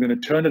 and I'm going to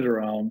turn it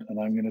around, and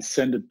I'm going to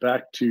send it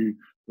back to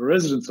the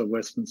residents of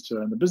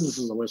Westminster and the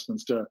businesses of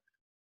Westminster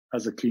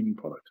as a cleaning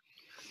product.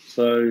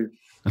 So,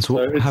 and so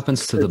what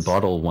happens to the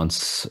bottle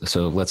once?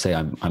 So let's say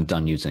I'm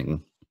done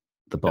using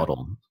the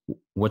bottle.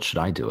 What should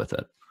I do with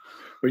it?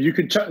 Well, you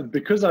can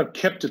because I've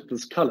kept it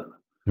this color.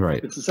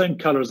 Right. It's the same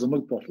color as the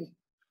milk bottle.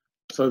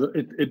 So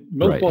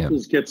milk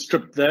bottles get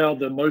stripped. They are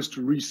the most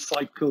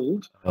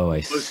recycled,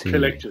 most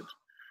collected.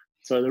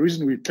 So the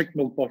reason we picked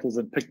milk bottles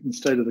and picked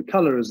instead of the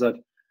color is that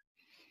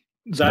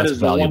that is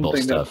the one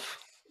thing stuff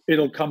that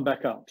it'll come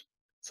back out.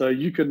 So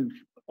you can,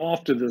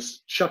 after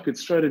this, chuck it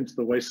straight into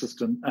the waste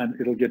system and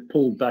it'll get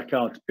pulled back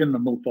out in the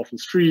milk bottle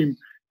stream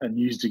and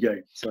used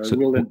again. So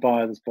we'll then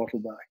buy this bottle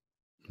back.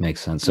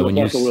 Makes sense. So when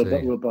you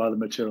say, we'll buy the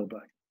material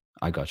back.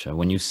 I gotcha.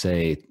 When you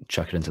say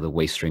chuck it into the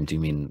waste stream, do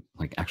you mean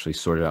like actually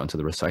sort it out into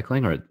the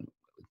recycling, or it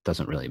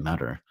doesn't really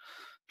matter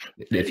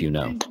if you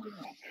know?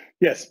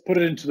 Yes, put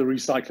it into the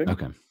recycling.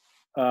 Okay.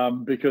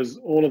 Because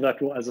all of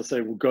that will, as I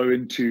say, will go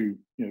into,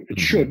 it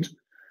should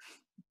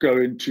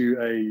go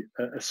into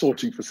a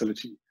sorting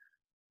facility.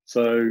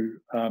 So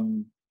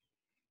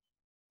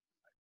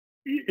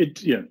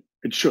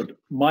it should.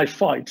 My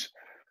fight,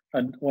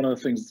 and one of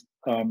the things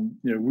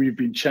we've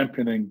been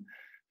championing,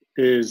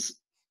 is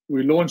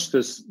we launched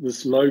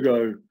this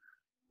logo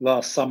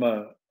last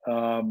summer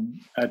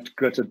at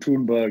Greta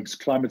Thunberg's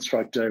Climate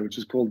Strike Day, which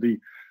is called the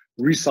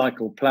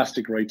Recycle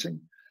Plastic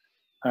Rating.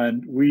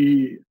 And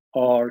we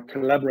are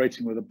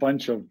collaborating with a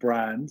bunch of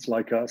brands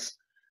like us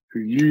who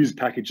use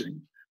packaging.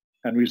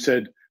 And we've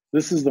said,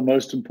 this is the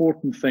most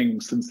important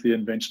thing since the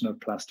invention of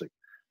plastic.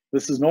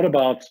 This is not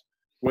about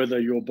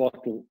whether your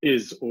bottle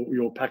is or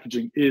your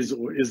packaging is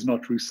or is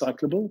not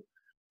recyclable.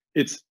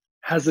 It's,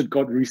 has it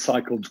got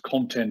recycled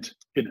content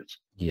in it?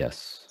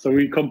 Yes. So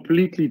we're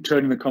completely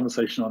turning the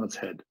conversation on its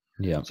head.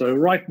 Yeah. So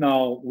right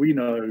now we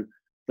know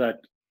that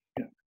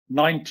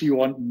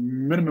 91,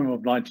 minimum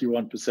of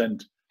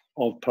 91%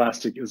 of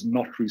plastic is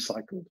not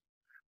recycled.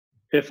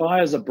 If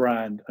I, as a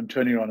brand, am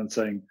turning around and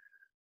saying,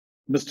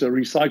 Mr.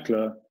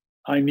 Recycler,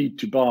 I need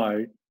to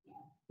buy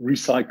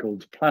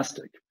recycled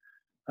plastic.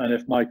 And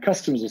if my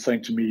customers are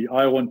saying to me,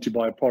 I want to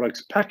buy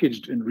products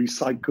packaged in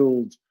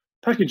recycled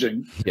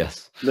packaging,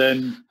 yes,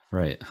 then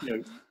right.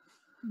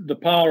 The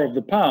power of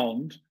the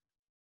pound,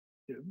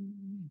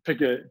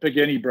 pick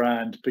any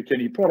brand, pick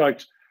any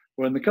product.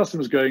 When the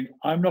customer's going,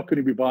 I'm not going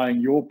to be buying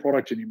your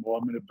product anymore,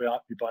 I'm going to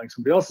be buying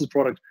somebody else's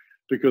product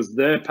because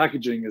their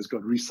packaging has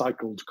got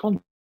recycled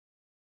content.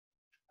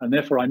 And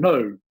therefore I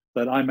know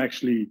that I'm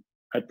actually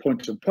at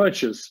point of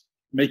purchase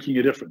making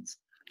a difference.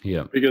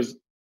 Yeah. Because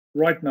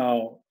right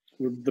now,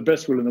 with the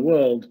best will in the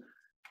world,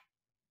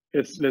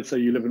 it's, let's say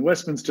you live in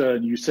Westminster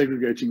and you're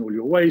segregating all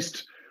your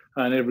waste,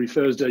 and every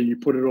Thursday you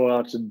put it all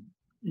out, and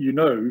you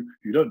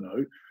don't know,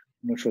 I'm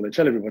not sure they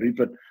tell everybody,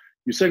 but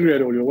you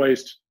segregate all your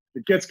waste,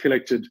 it gets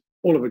collected,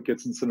 all of it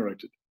gets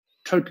incinerated.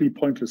 Totally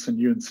pointless in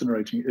you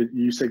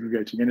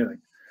segregating anything.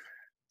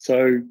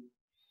 So,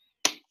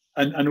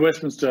 and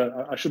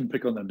Westminster, I shouldn't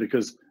pick on them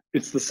because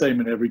it's the same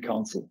in every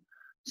council.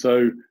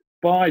 So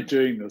by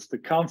doing this, the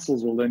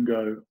councils will then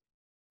go,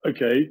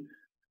 okay,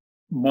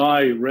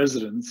 my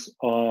residents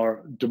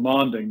are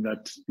demanding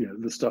that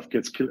the stuff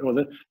gets killed, or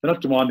they're not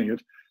demanding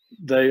it,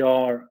 they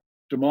are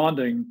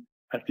demanding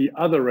at the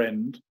other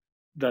end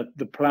that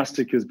the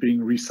plastic is being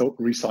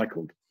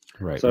recycled.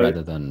 Right. So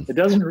rather than it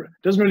doesn't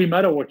really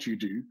matter what you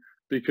do,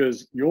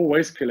 because your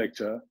waste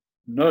collector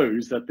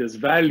knows that there's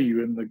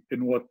value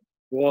in what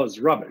was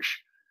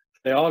rubbish.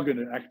 They are going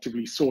to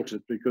actively sort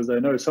it because they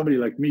know somebody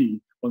like me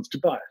wants to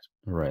buy it.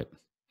 Right.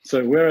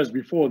 So whereas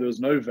before there was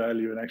no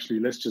value and actually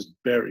let's just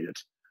bury it,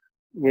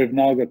 we've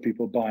now got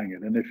people buying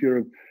it. And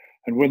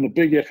when the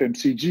big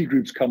FMCG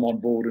groups come on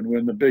board, and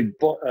when the big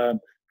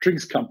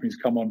drinks companies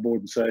come on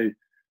board and say,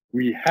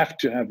 we have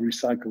to have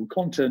recycled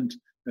content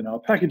in our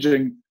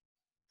packaging,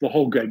 the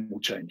whole game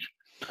will change.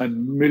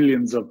 And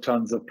millions of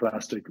tons of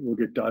plastic will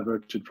get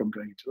diverted from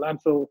going to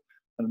landfill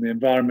and the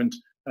environment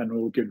and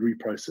will get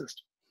reprocessed.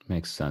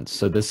 Makes sense.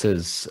 So this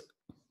is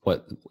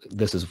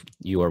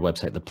your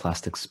website,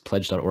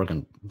 theplasticspledge.org.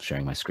 I'm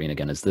sharing my screen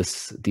again.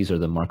 These are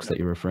the marks that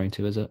you're referring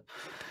to, is it?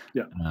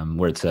 Yeah.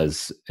 Where it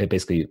says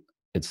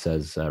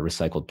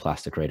recycled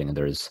plastic rating, and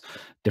there's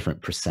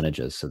different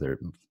percentages. So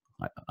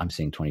I'm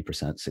seeing 20%,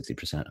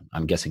 60%.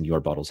 I'm guessing your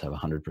bottles have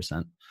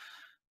 100%.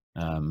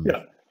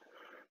 Yeah.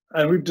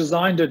 And we've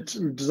designed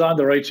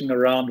the rating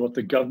around what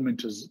the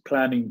government is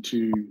planning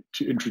to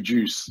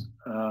introduce.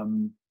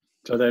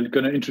 So they're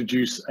going to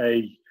introduce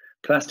a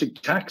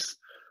plastic tax,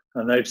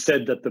 and they've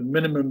said that the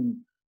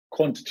minimum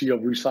quantity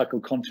of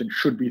recycled content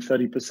should be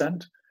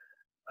 30%.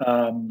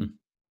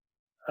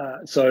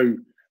 So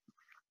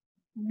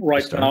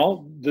right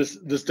now,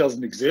 this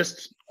doesn't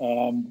exist.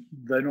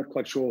 They're not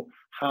quite sure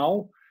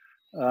how,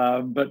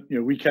 but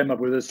we came up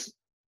with this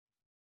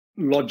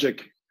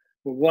logic.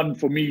 One,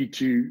 for me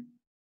to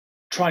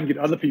try and get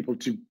other people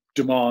to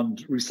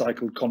demand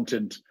recycled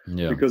content,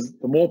 because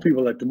the more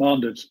people that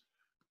demand it,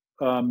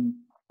 the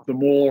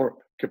more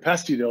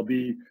capacity there'll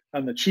be,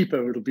 and the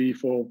cheaper it'll be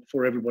for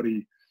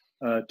everybody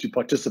to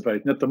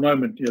participate. And at the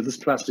moment, this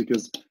plastic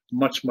is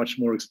much, much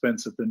more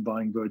expensive than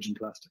buying virgin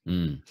plastic.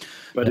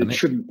 But it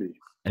shouldn't be.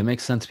 It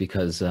makes sense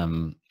because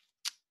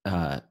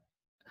I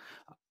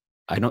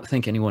don't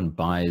think anyone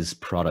buys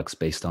products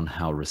based on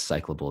how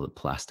recyclable the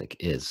plastic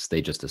is.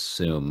 They just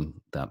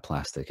assume that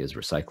plastic is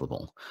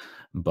recyclable.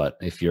 But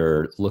if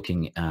you're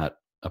looking at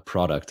a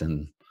product,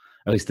 and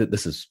at least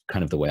this is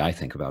kind of the way I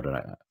think about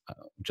it,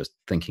 just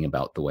thinking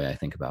about the way I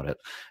think about it.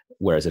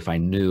 Whereas if I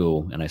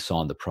knew and I saw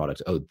on the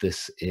product, oh,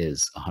 this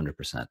is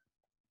 100%,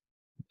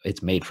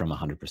 it's made from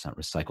 100%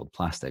 recycled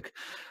plastic,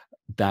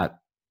 that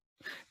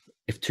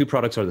if two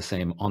products are the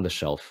same on the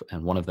shelf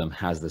and one of them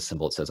has this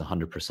symbol, it says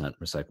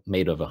 100%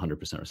 made of 100%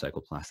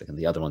 recycled plastic, and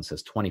the other one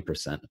says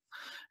 20%,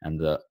 and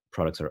the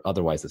products are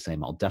otherwise the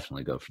same, I'll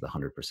definitely go for the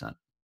 100%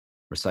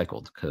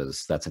 recycled,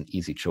 because that's an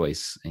easy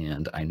choice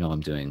and I know I'm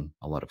doing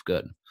a lot of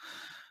good.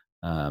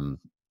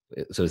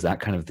 So is that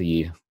kind of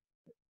the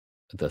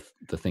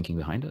thinking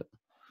behind it?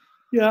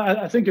 Yeah,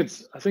 I think the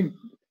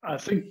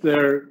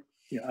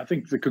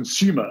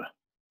consumer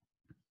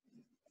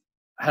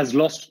has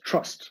lost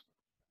trust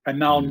and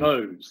now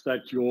knows that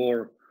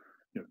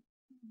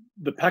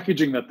the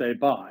packaging that they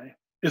buy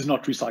is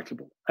not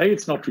recyclable.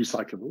 It's not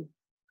recyclable.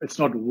 It's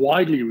not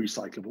widely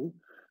recyclable,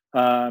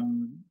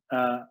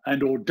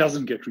 and or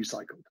doesn't get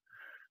recycled.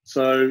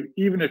 So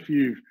even if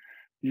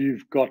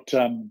you've got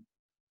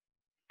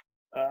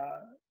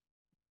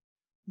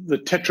the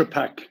Tetra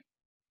Pak,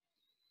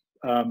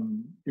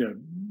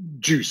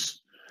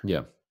 juice,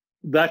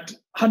 that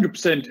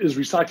 100% is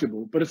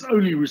recyclable, but it's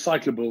only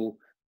recyclable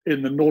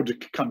in the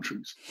Nordic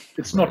countries.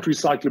 It's not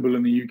recyclable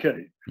in the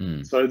UK.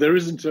 So there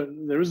isn't a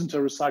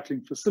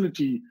recycling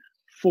facility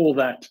for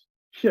that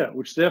here,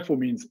 which therefore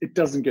means it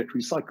doesn't get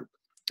recycled.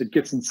 It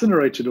gets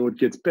incinerated or it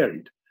gets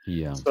buried.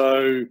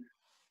 So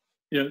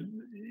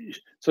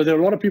so there are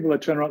a lot of people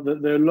that turn around.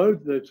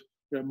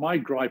 My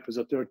gripe is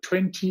that there are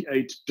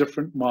 28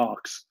 different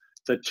marks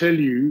that tell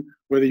you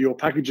whether your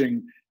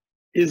packaging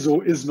is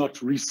or is not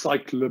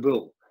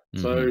recyclable.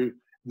 So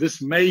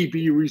this may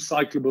be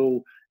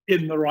recyclable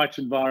in the right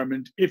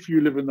environment if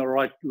you live in the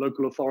right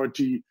local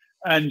authority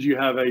and you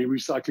have a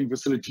recycling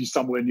facility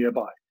somewhere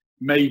nearby.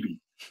 Maybe.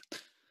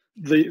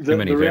 The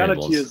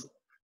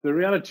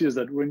reality is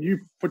that when you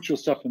put your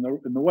stuff in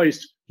the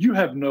waste, you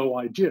have no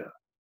idea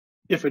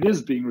if it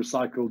is being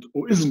recycled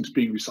or isn't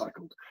being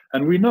recycled.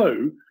 And we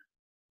know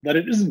that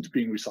it isn't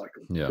being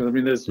recycled. I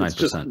mean, it's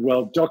just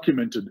well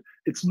documented.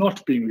 It's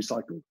not being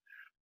recycled.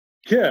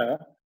 Here,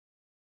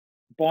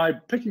 by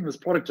picking this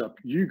product up,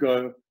 you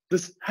go,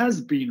 this has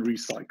been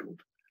recycled.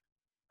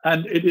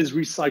 And it is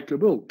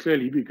recyclable,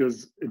 clearly,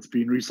 because it's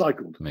been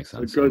recycled. Makes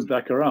sense. It goes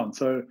back around.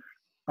 So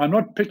I'm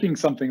not picking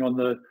something on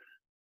the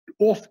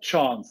off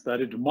chance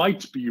that it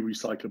might be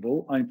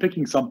recyclable. I'm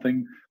picking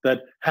something that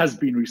has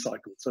been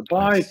recycled. So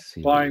by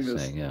buying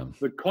this,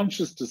 the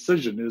conscious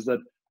decision is that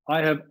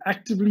I have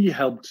actively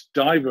helped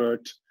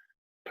divert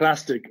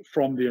plastic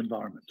from the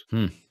environment.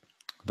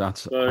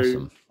 That's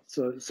awesome.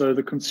 So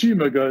the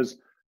consumer goes,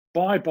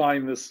 by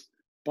buying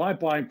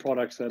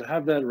products that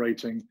have that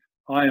rating,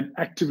 I am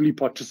actively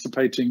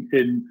participating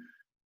in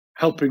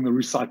helping the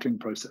recycling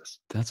process.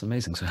 That's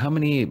amazing. So how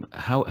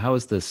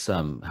is this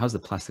how's the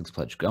plastics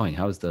pledge going?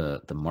 How is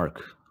the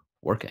mark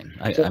working?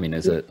 I mean,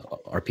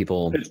 are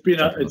people?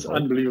 It's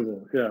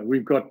unbelievable. Yeah,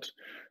 we've got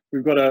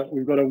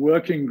a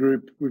working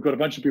group. We've got a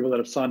bunch of people that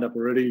have signed up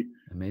already.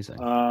 Amazing.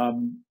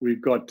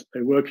 We've got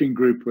a working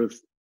group with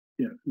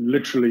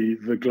literally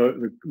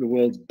the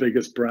world's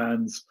biggest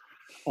brands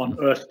on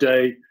Earth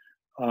Day,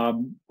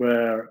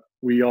 where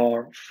we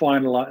are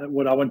finalizing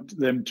what I want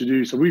them to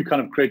do. So we've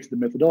kind of created the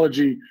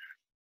methodology.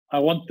 I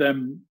want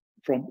them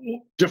from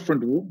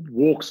different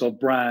walks of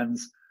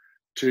brands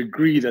to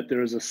agree that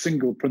there is a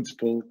single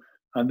principle.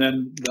 And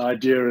then the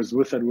idea is,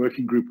 with that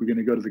working group, we're going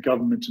to go to the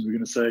government and we're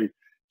going to say,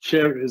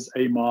 here is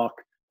a mark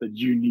that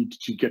you need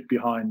to get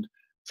behind,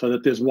 so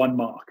that there's one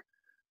mark.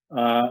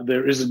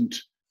 There isn't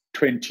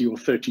 20 or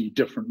 30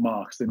 different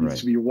marks. There needs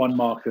to be one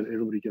mark that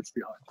everybody gets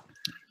behind.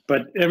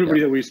 But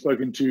everybody that we've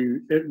spoken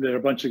to, there are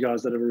a bunch of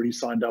guys that have already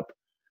signed up,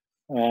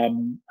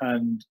 and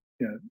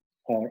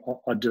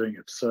are doing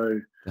it. So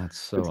that's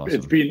so awesome.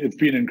 It's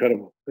been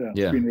incredible.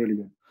 It's been really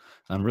good.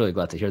 I'm really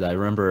glad to hear that. I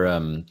remember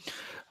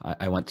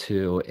I went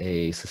to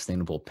a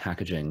sustainable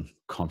packaging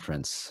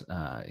conference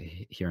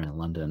here in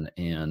London,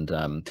 and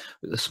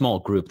a small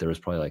group. There was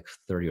probably like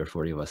 30 or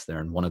 40 of us there,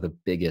 and one of the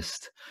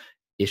biggest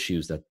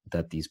issues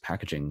that these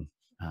packaging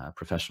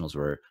professionals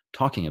were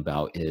talking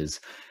about is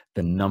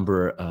the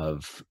number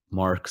of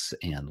marks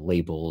and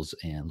labels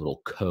and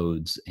little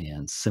codes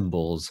and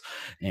symbols,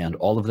 and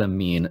all of them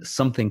mean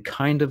something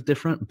kind of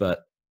different,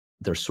 but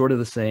they're sort of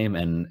the same.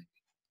 And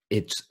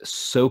it's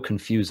so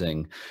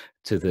confusing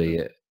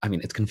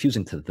it's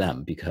confusing to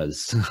them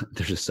because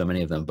there's just so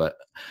many of them, but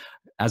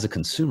as a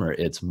consumer,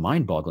 it's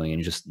mind-boggling,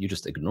 and you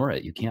just ignore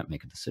it. You can't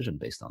make a decision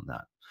based on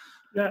that.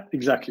 Yeah,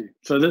 exactly.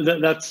 So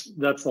that's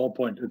the whole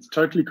point. It's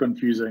totally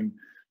confusing.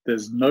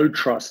 There's no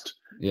trust.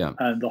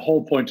 And the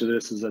whole point of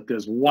this is that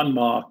there's one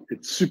mark.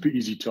 It's super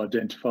easy to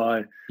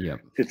identify.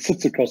 It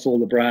sits across all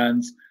the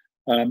brands.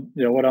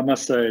 What I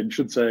must say and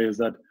should say is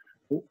that,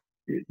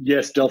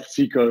 yes, Delphis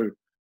Eco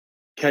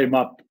came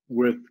up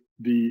with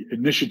the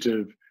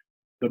initiative.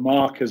 The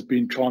mark has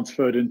been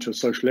transferred into a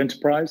social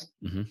enterprise.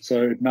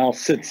 So it now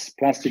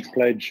Plastics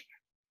Pledge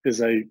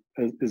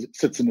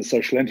sits in a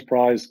social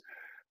enterprise.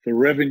 The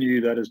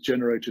revenue that is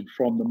generated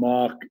from the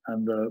mark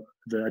and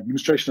the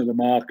administration of the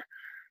mark,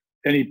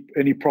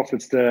 any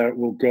profits there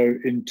will go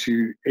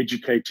into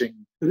educating.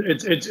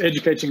 It's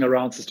educating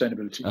around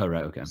sustainability. Oh,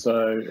 right. Okay.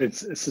 So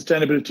it's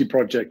sustainability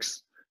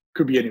projects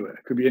could be anywhere.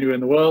 Could be anywhere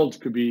in the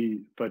world. Could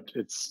be, but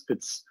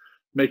it's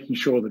making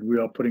sure that we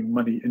are putting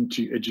money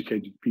into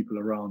educating people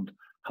around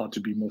how to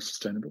be more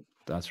sustainable.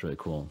 That's really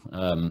cool.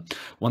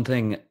 One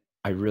thing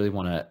I really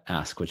want to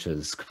ask, which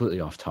is completely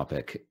off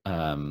topic,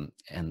 and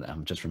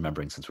I'm just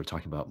remembering since we're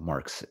talking about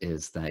marks,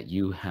 is that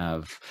you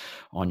have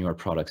on your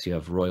products, you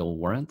have Royal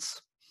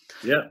Warrants.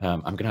 Yeah.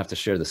 I'm going to have to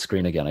share the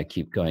screen again. I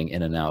keep going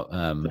in and out.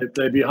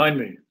 They're behind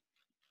me.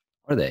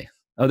 Are they?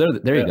 Oh,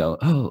 there you go.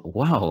 Oh,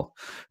 wow.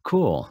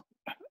 Cool.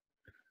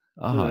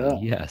 Ah,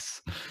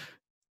 yes.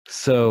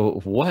 So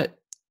what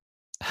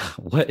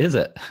is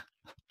it?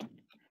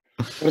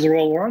 What is a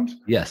Royal Warrant?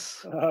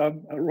 Yes.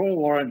 A Royal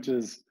Warrant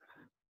is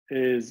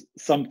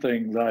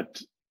something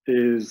that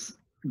is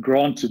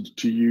granted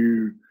to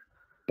you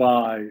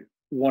by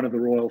one of the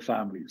royal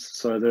families.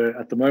 So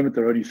at the moment,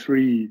 there are only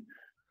 3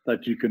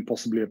 that you can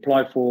possibly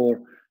apply for: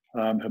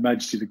 Her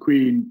Majesty the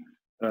Queen,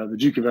 the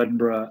Duke of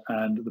Edinburgh,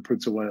 and the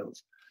Prince of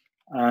Wales.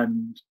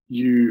 And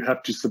you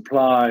have to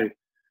supply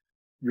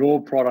your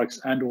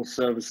products and or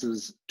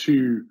services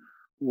to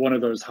one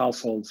of those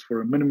households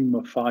for a minimum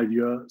of 5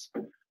 years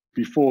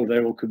before they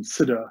will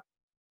consider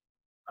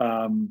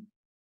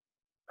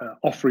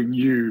offering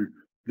you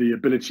the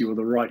ability or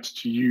the right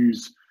to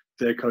use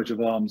their coat of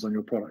arms on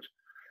your product.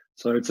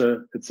 So it's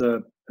a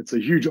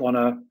huge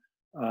honor.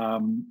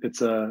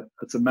 It's a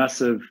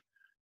massive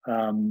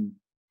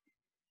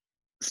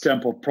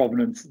stamp of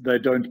provenance. They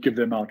don't give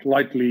them out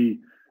lightly.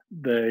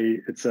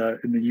 In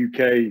the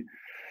UK,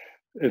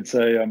 it's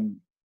a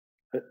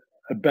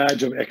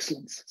badge of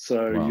excellence.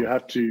 So wow. you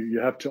have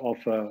to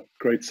offer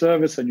great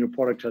service, and your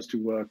product has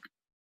to work.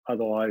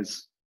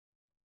 Otherwise,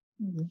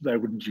 they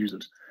wouldn't use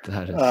it.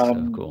 That is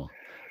so cool.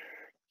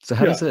 So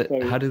how does it?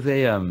 How do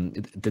they?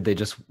 Did they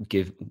just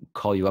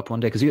call you up one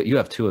day? Because you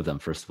have 2 of them,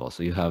 first of all.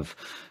 So you have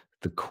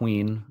the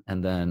Queen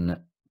and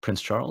then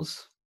Prince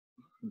Charles.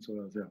 Prince of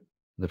Wales, yeah.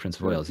 The Prince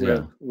of Wales,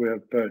 yeah. We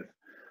have both.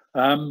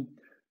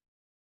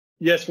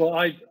 Yes, well,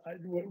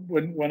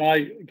 when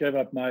I gave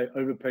up my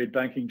overpaid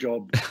banking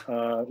job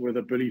with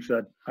a belief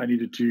that I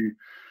needed to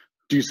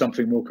do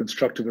something more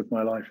constructive with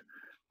my life.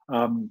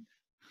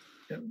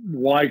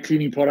 Why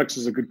cleaning products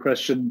is a good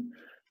question.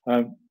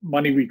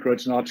 Money Week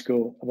wrote an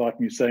article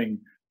about me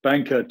saying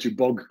banker to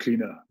bog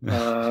cleaner,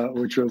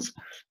 which I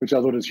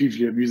thought was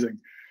hugely amusing.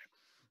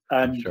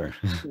 And sure.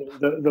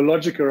 the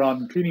logic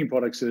around cleaning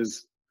products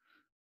is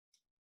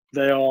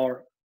they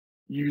are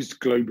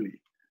used globally.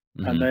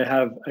 Mm-hmm. And they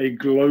have a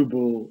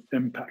global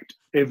impact.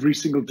 Every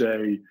single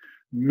day,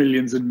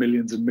 millions and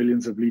millions and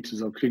millions of liters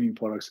of cleaning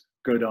products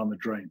go down the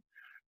drain.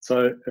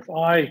 So if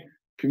I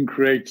can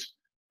create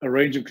a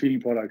range of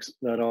cleaning products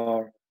that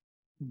are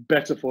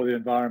better for the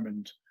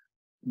environment,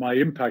 my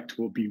impact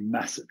will be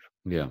massive.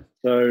 Yeah.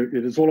 So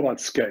it is all about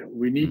scale.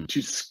 We need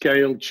to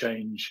scale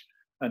change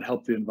and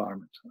help the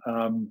environment.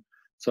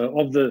 So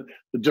of the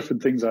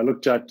different things I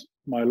looked at,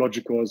 my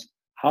logic was,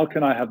 how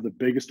can I have the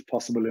biggest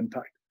possible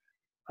impact?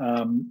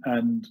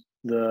 And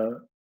the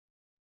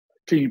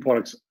cleaning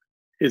products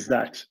is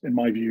that, in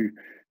my view,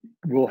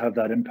 will have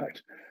that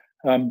impact.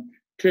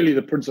 Clearly,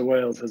 the Prince of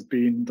Wales has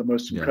been the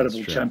most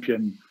incredible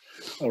champion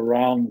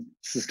around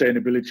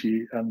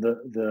sustainability and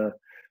the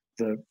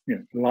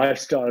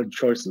lifestyle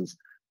choices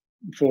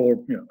for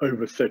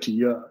over 30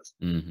 years.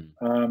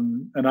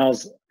 Mm-hmm. And I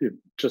was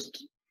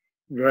just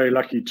very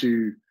lucky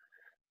to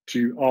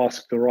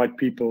ask the right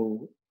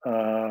people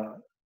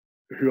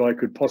who I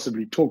could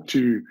possibly talk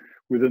to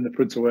within the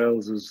Prince of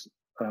Wales's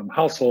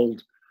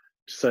household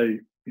to say,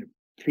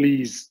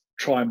 please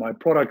try my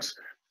products.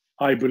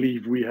 I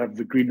believe we have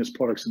the greenest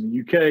products in the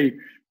UK.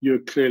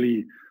 You're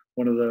clearly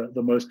one of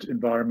the most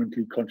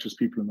environmentally conscious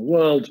people in the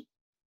world.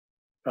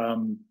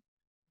 Tell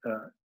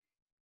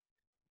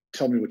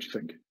me what you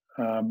think.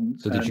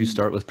 So did you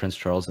start with Prince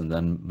Charles and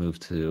then move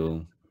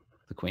to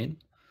the Queen?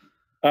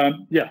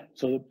 Yeah,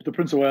 so the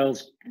Prince of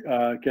Wales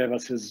gave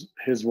us his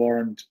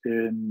warrant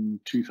in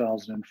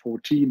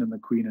 2014 and the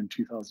Queen in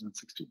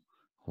 2016.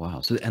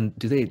 Wow. So, and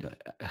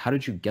how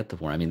did you get the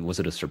warrant? I mean, was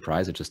it a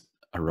surprise? It just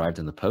arrived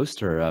in the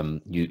post, or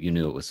you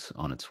knew it was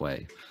on its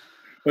way?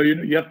 Well,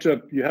 you have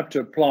to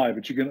apply,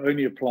 but you can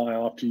only apply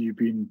after you've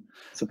been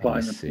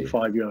supplying them for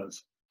 5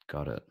 years.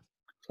 Got it.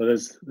 So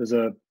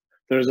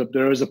there is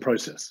a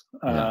process,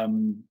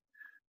 and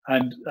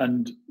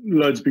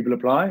loads of people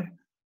apply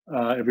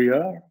every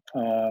year,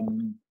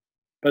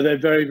 but they're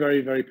very,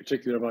 very, very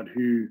particular about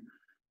who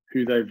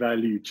they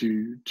value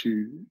to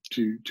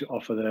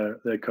offer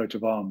their coat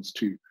of arms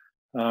to.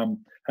 And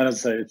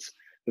as I say,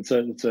 it's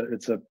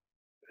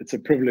a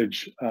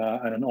privilege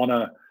and an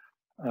honor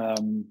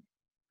and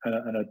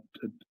a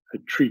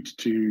treat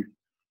to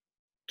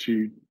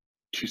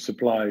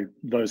supply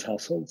those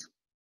households.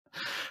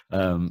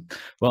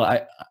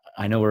 Well,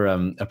 I know we're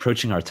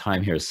approaching our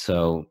time here,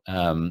 so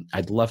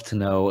I'd love to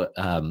know,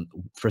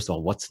 first of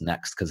all, what's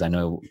next? Because I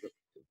know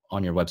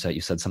on your website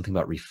you said something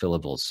about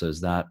refillables. So is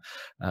that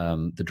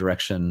the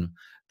direction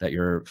that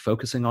you're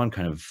focusing on,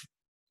 kind of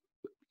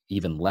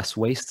even less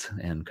waste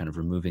and kind of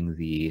removing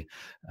the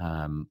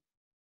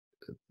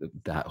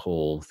that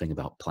whole thing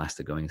about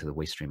plastic going into the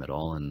waste stream at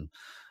all. And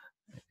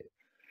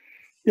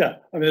yeah,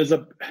 I mean,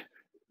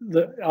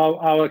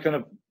 our kind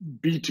of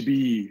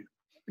B2B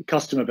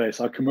customer base,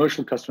 our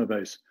commercial customer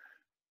base,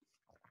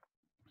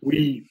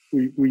 we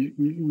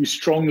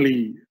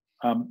strongly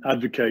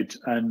advocate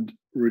and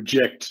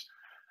reject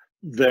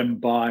them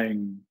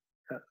buying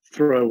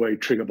throwaway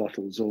trigger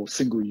bottles or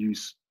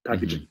single-use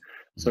packaging.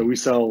 So we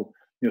sell,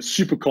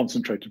 super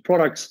concentrated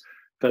products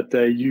that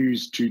they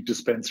use to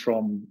dispense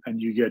from,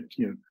 and you get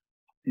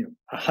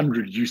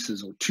 100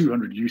 uses or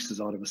 200 uses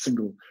out of a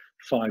single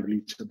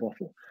 5-liter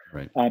bottle.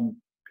 Right.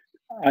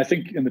 I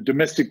think in the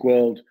domestic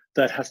world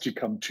that has to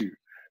come too.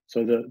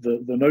 So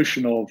the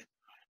notion of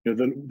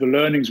the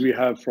learnings we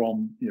have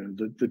from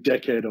the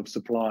decade of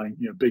supplying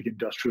big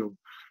industrial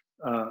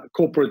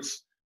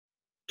corporates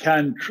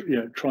can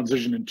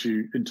transition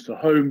into the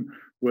home,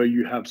 where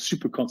you have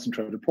super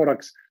concentrated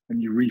products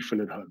and you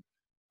refill at home.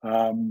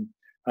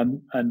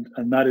 And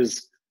that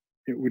is,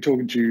 we're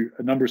talking to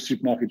a number of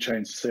supermarket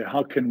chains to say,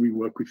 how can we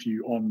work with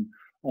you on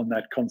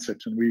that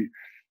concept? And we're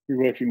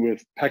working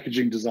with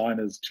packaging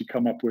designers to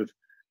come up with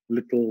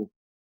little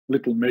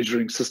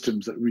measuring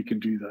systems that we can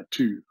do that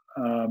too.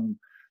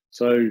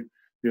 So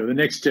the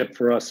next step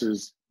for us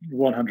is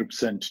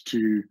 100%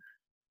 to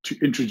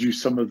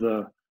introduce some of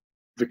the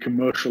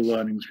commercial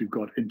learnings we've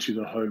got into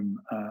the home,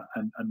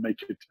 and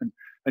make it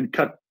and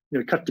cut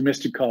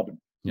domestic carbon.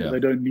 Yeah.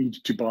 They don't need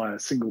to buy a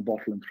single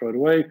bottle and throw it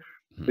away.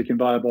 They can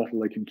buy a bottle,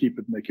 they can keep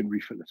it, and they can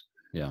refill it.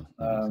 Yeah,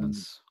 that makes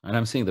sense. And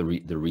I'm seeing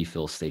the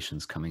refill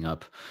stations coming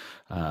up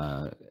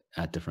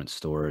at different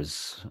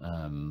stores.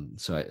 I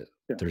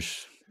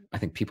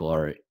think people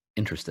are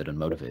interested and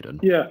motivated.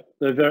 Yeah,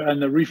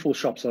 and the refill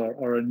shops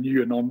are a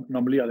new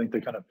anomaly. I think they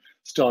kind of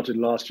started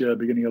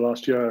beginning of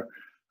last year,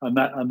 and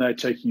they're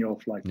taking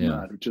off like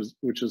mad,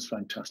 which is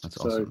fantastic. That's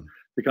awesome.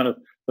 So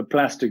the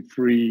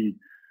plastic-free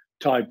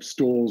type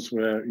stores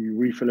where you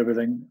refill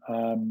everything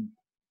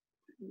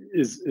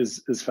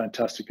is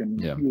fantastic, and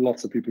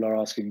lots of people are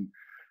asking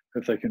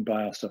if they can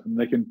buy our stuff, and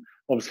they can.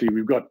 Obviously,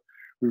 we've got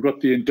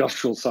the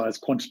industrial size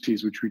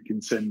quantities which we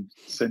can send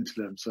to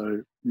them,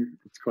 so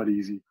it's quite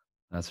easy.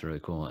 That's really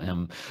cool.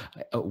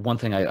 One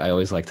thing I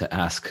always like to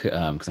ask,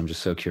 because I'm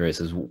just so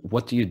curious, is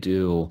what do you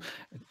do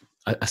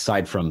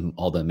aside from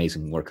all the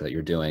amazing work that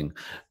you're doing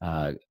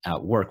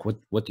at work?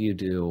 What do you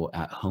do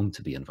at home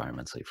to be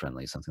environmentally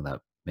friendly? Something that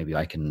maybe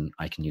I can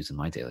use in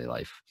my daily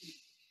life.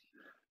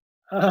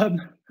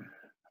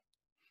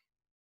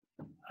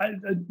 I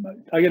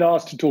get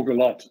asked to talk a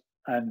lot,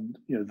 and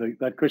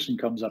that question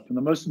comes up. And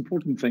the most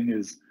important thing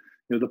is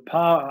the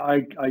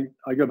power. I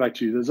go back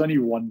to, there's only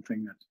one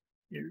thing that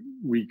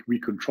we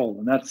control,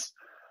 and that's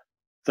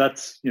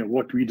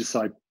what we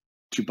decide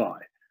to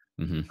buy.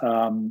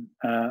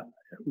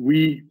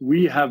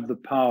 We have the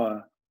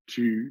power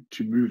to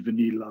move the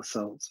needle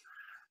ourselves,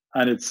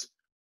 and it's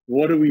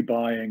what are we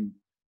buying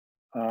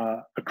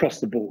across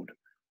the board,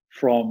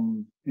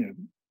 from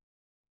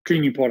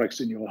cleaning products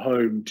in your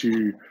home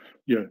to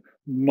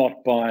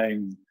not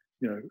buying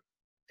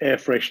air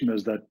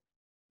fresheners that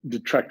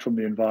detract from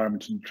the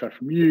environment and detract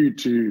from you,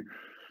 to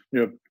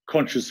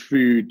conscious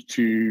food,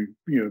 to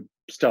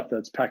stuff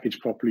that's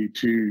packaged properly,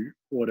 to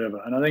whatever.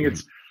 And I think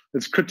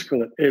it's critical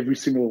that every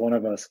single one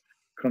of us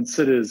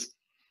considers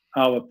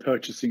our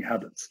purchasing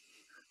habits,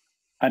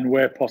 and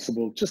where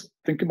possible, just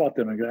think about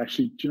them and go,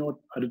 actually, do you know what?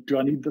 Do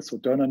I need this, or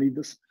don't I need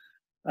this?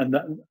 And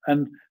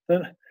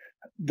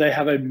they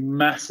have a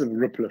massive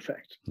ripple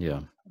effect.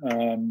 Yeah.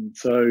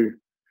 So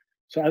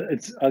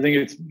I think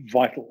it's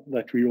vital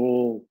that we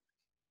all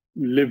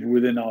live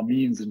within our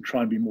means and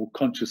try and be more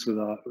conscious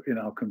in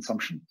our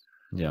consumption.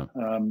 Yeah.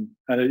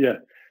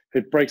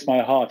 It breaks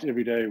my heart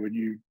every day when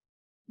you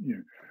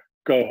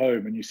go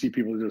home and you see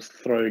people just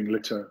throwing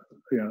litter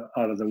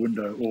out of the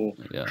window, or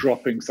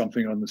dropping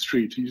something on the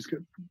street. You just go,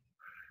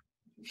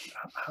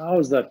 how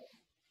is that?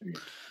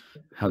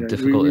 How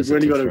difficult is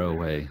it to throw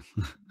away?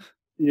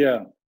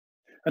 Yeah.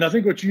 And I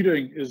think what you're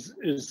doing is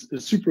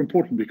super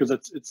important, because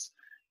it's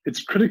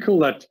critical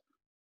that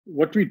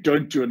what we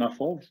don't do enough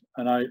of,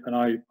 and I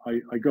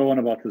go on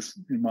about this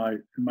in my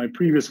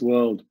previous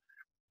world.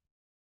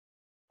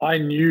 I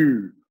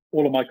knew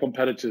all of my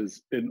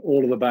competitors in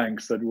all of the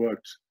banks that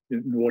worked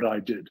in what I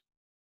did,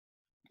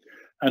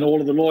 and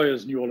all of the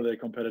lawyers knew all of their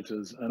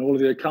competitors, and all of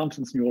the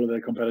accountants knew all of their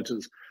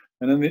competitors.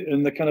 And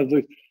in the kind of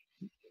the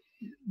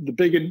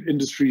big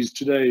industries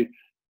today,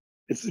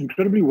 it's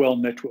incredibly well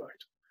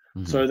networked,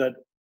 so that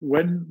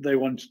when they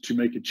want to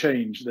make a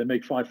change, they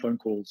make 5 phone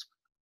calls,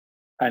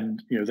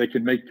 and they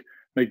can make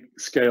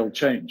scale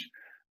change.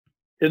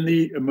 In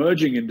the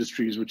emerging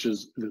industries, which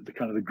is the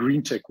kind of the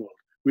green tech world,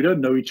 we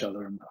don't know each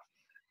other enough.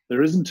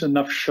 There isn't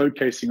enough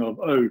showcasing of,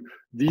 oh,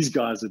 these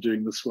guys are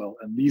doing this well,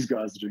 and these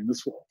guys are doing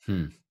this well.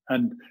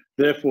 And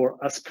therefore,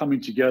 us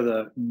coming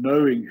together,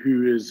 knowing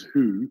who is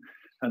who,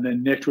 and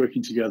then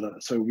networking together,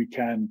 so we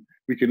can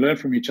learn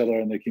from each other,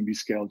 and there can be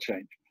scale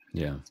change.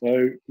 Yeah.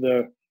 So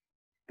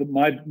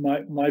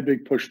my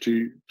big push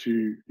to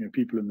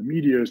people in the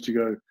media is to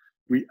go,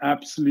 we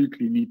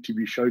absolutely need to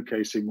be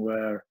showcasing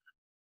where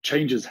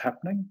changes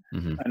happening,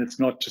 and it's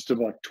not just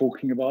about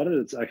talking about it.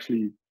 It's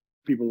actually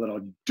people that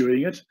are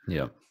doing it,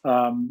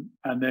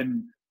 and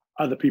then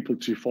other people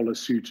to follow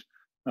suit,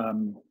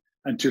 and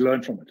to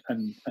learn from it.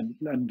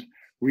 And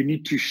we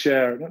need to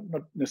share,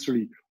 not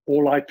necessarily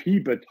all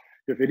IP, but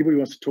if anybody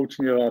wants to talk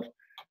to me about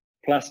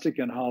plastic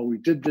and how we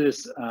did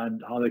this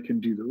and how they can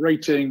do the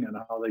rating and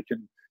how they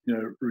can,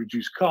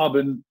 reduce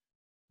carbon,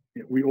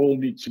 we all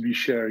need to be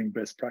sharing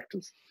best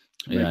practice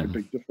to make a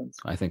big difference.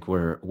 I think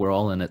we're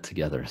all in it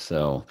together.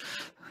 So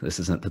this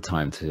isn't the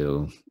time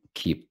to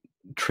keep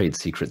trade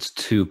secrets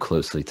too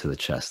closely to the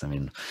chest. I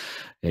mean,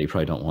 you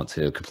probably don't want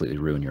to completely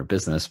ruin your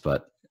business,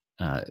 but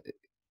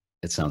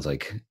it sounds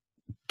like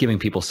giving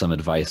people some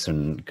advice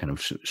and kind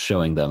of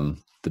showing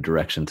them the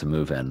direction to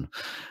move in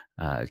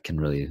can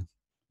really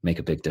make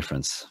a big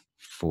difference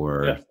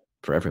for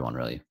everyone,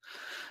 really.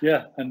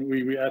 Yeah, and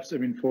we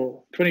absolutely, I mean,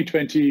 for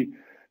 2020,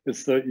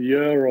 it's the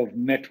year of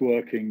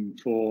networking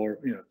for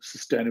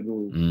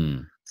sustainable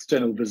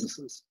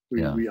businesses.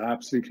 We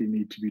absolutely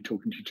need to be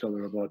talking to each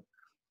other about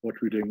what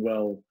we're doing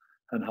well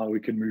and how we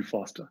can move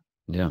faster.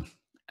 Yeah,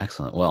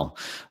 excellent. Well,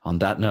 on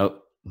that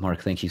note,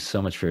 Mark, thank you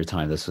so much for your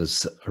time. This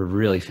was a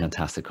really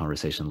fantastic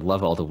conversation.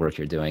 Love all the work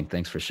you're doing.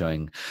 Thanks for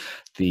showing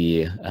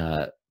the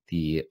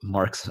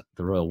marks,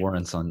 the Royal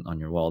Warrants on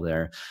your wall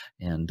there,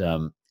 and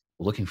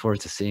looking forward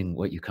to seeing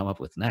what you come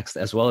up with next,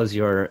 as well as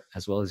your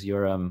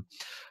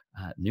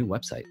new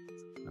website.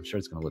 I'm sure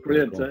it's going to look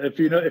brilliant. Really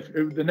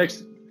cool. If the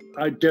next,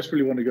 I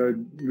desperately want to go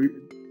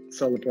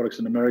sell the products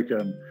in America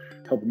and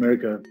help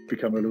America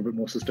become a little bit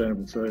more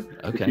sustainable. So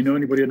if you know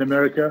anybody in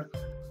America,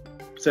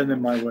 send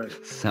them my way.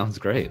 Sounds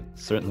great.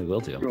 Certainly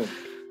will do. Cool.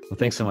 Well,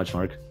 thanks so much,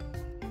 Mark.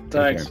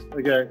 Thanks.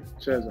 Okay.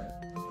 Cheers.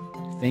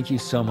 Thank you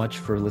so much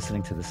for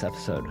listening to this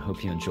episode.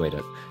 Hope you enjoyed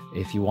it.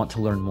 If you want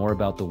to learn more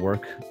about the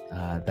work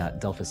that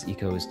Delphis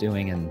Eco is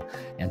doing and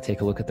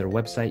take a look at their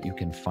website, you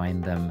can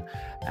find them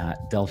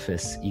at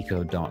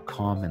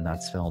delphiseco.com, and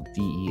that's spelled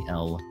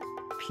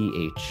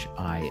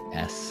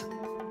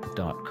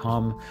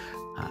DELPHIS.com.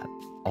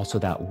 Also,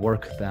 that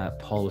work that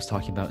Paul was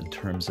talking about in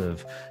terms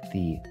of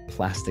the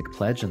plastic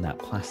pledge and that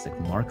plastic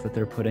mark that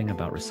they're putting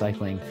about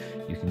recycling,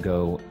 you can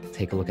go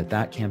take a look at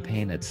that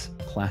campaign. It's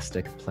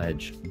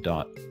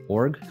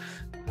plasticpledge.org.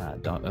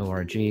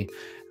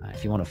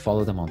 If you want to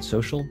follow them on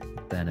social,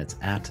 then it's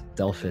at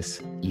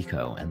Delphis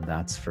Eco, and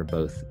that's for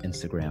both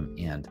Instagram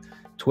and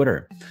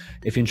Twitter.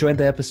 If you enjoyed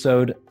the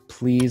episode,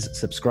 please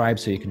subscribe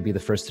so you can be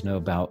the first to know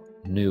about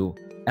new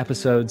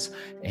episodes,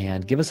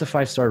 and give us a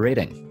 5-star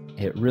rating.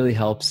 It really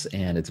helps,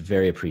 and it's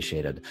very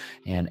appreciated,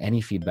 and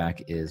any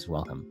feedback is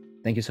welcome.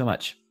 Thank you so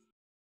much.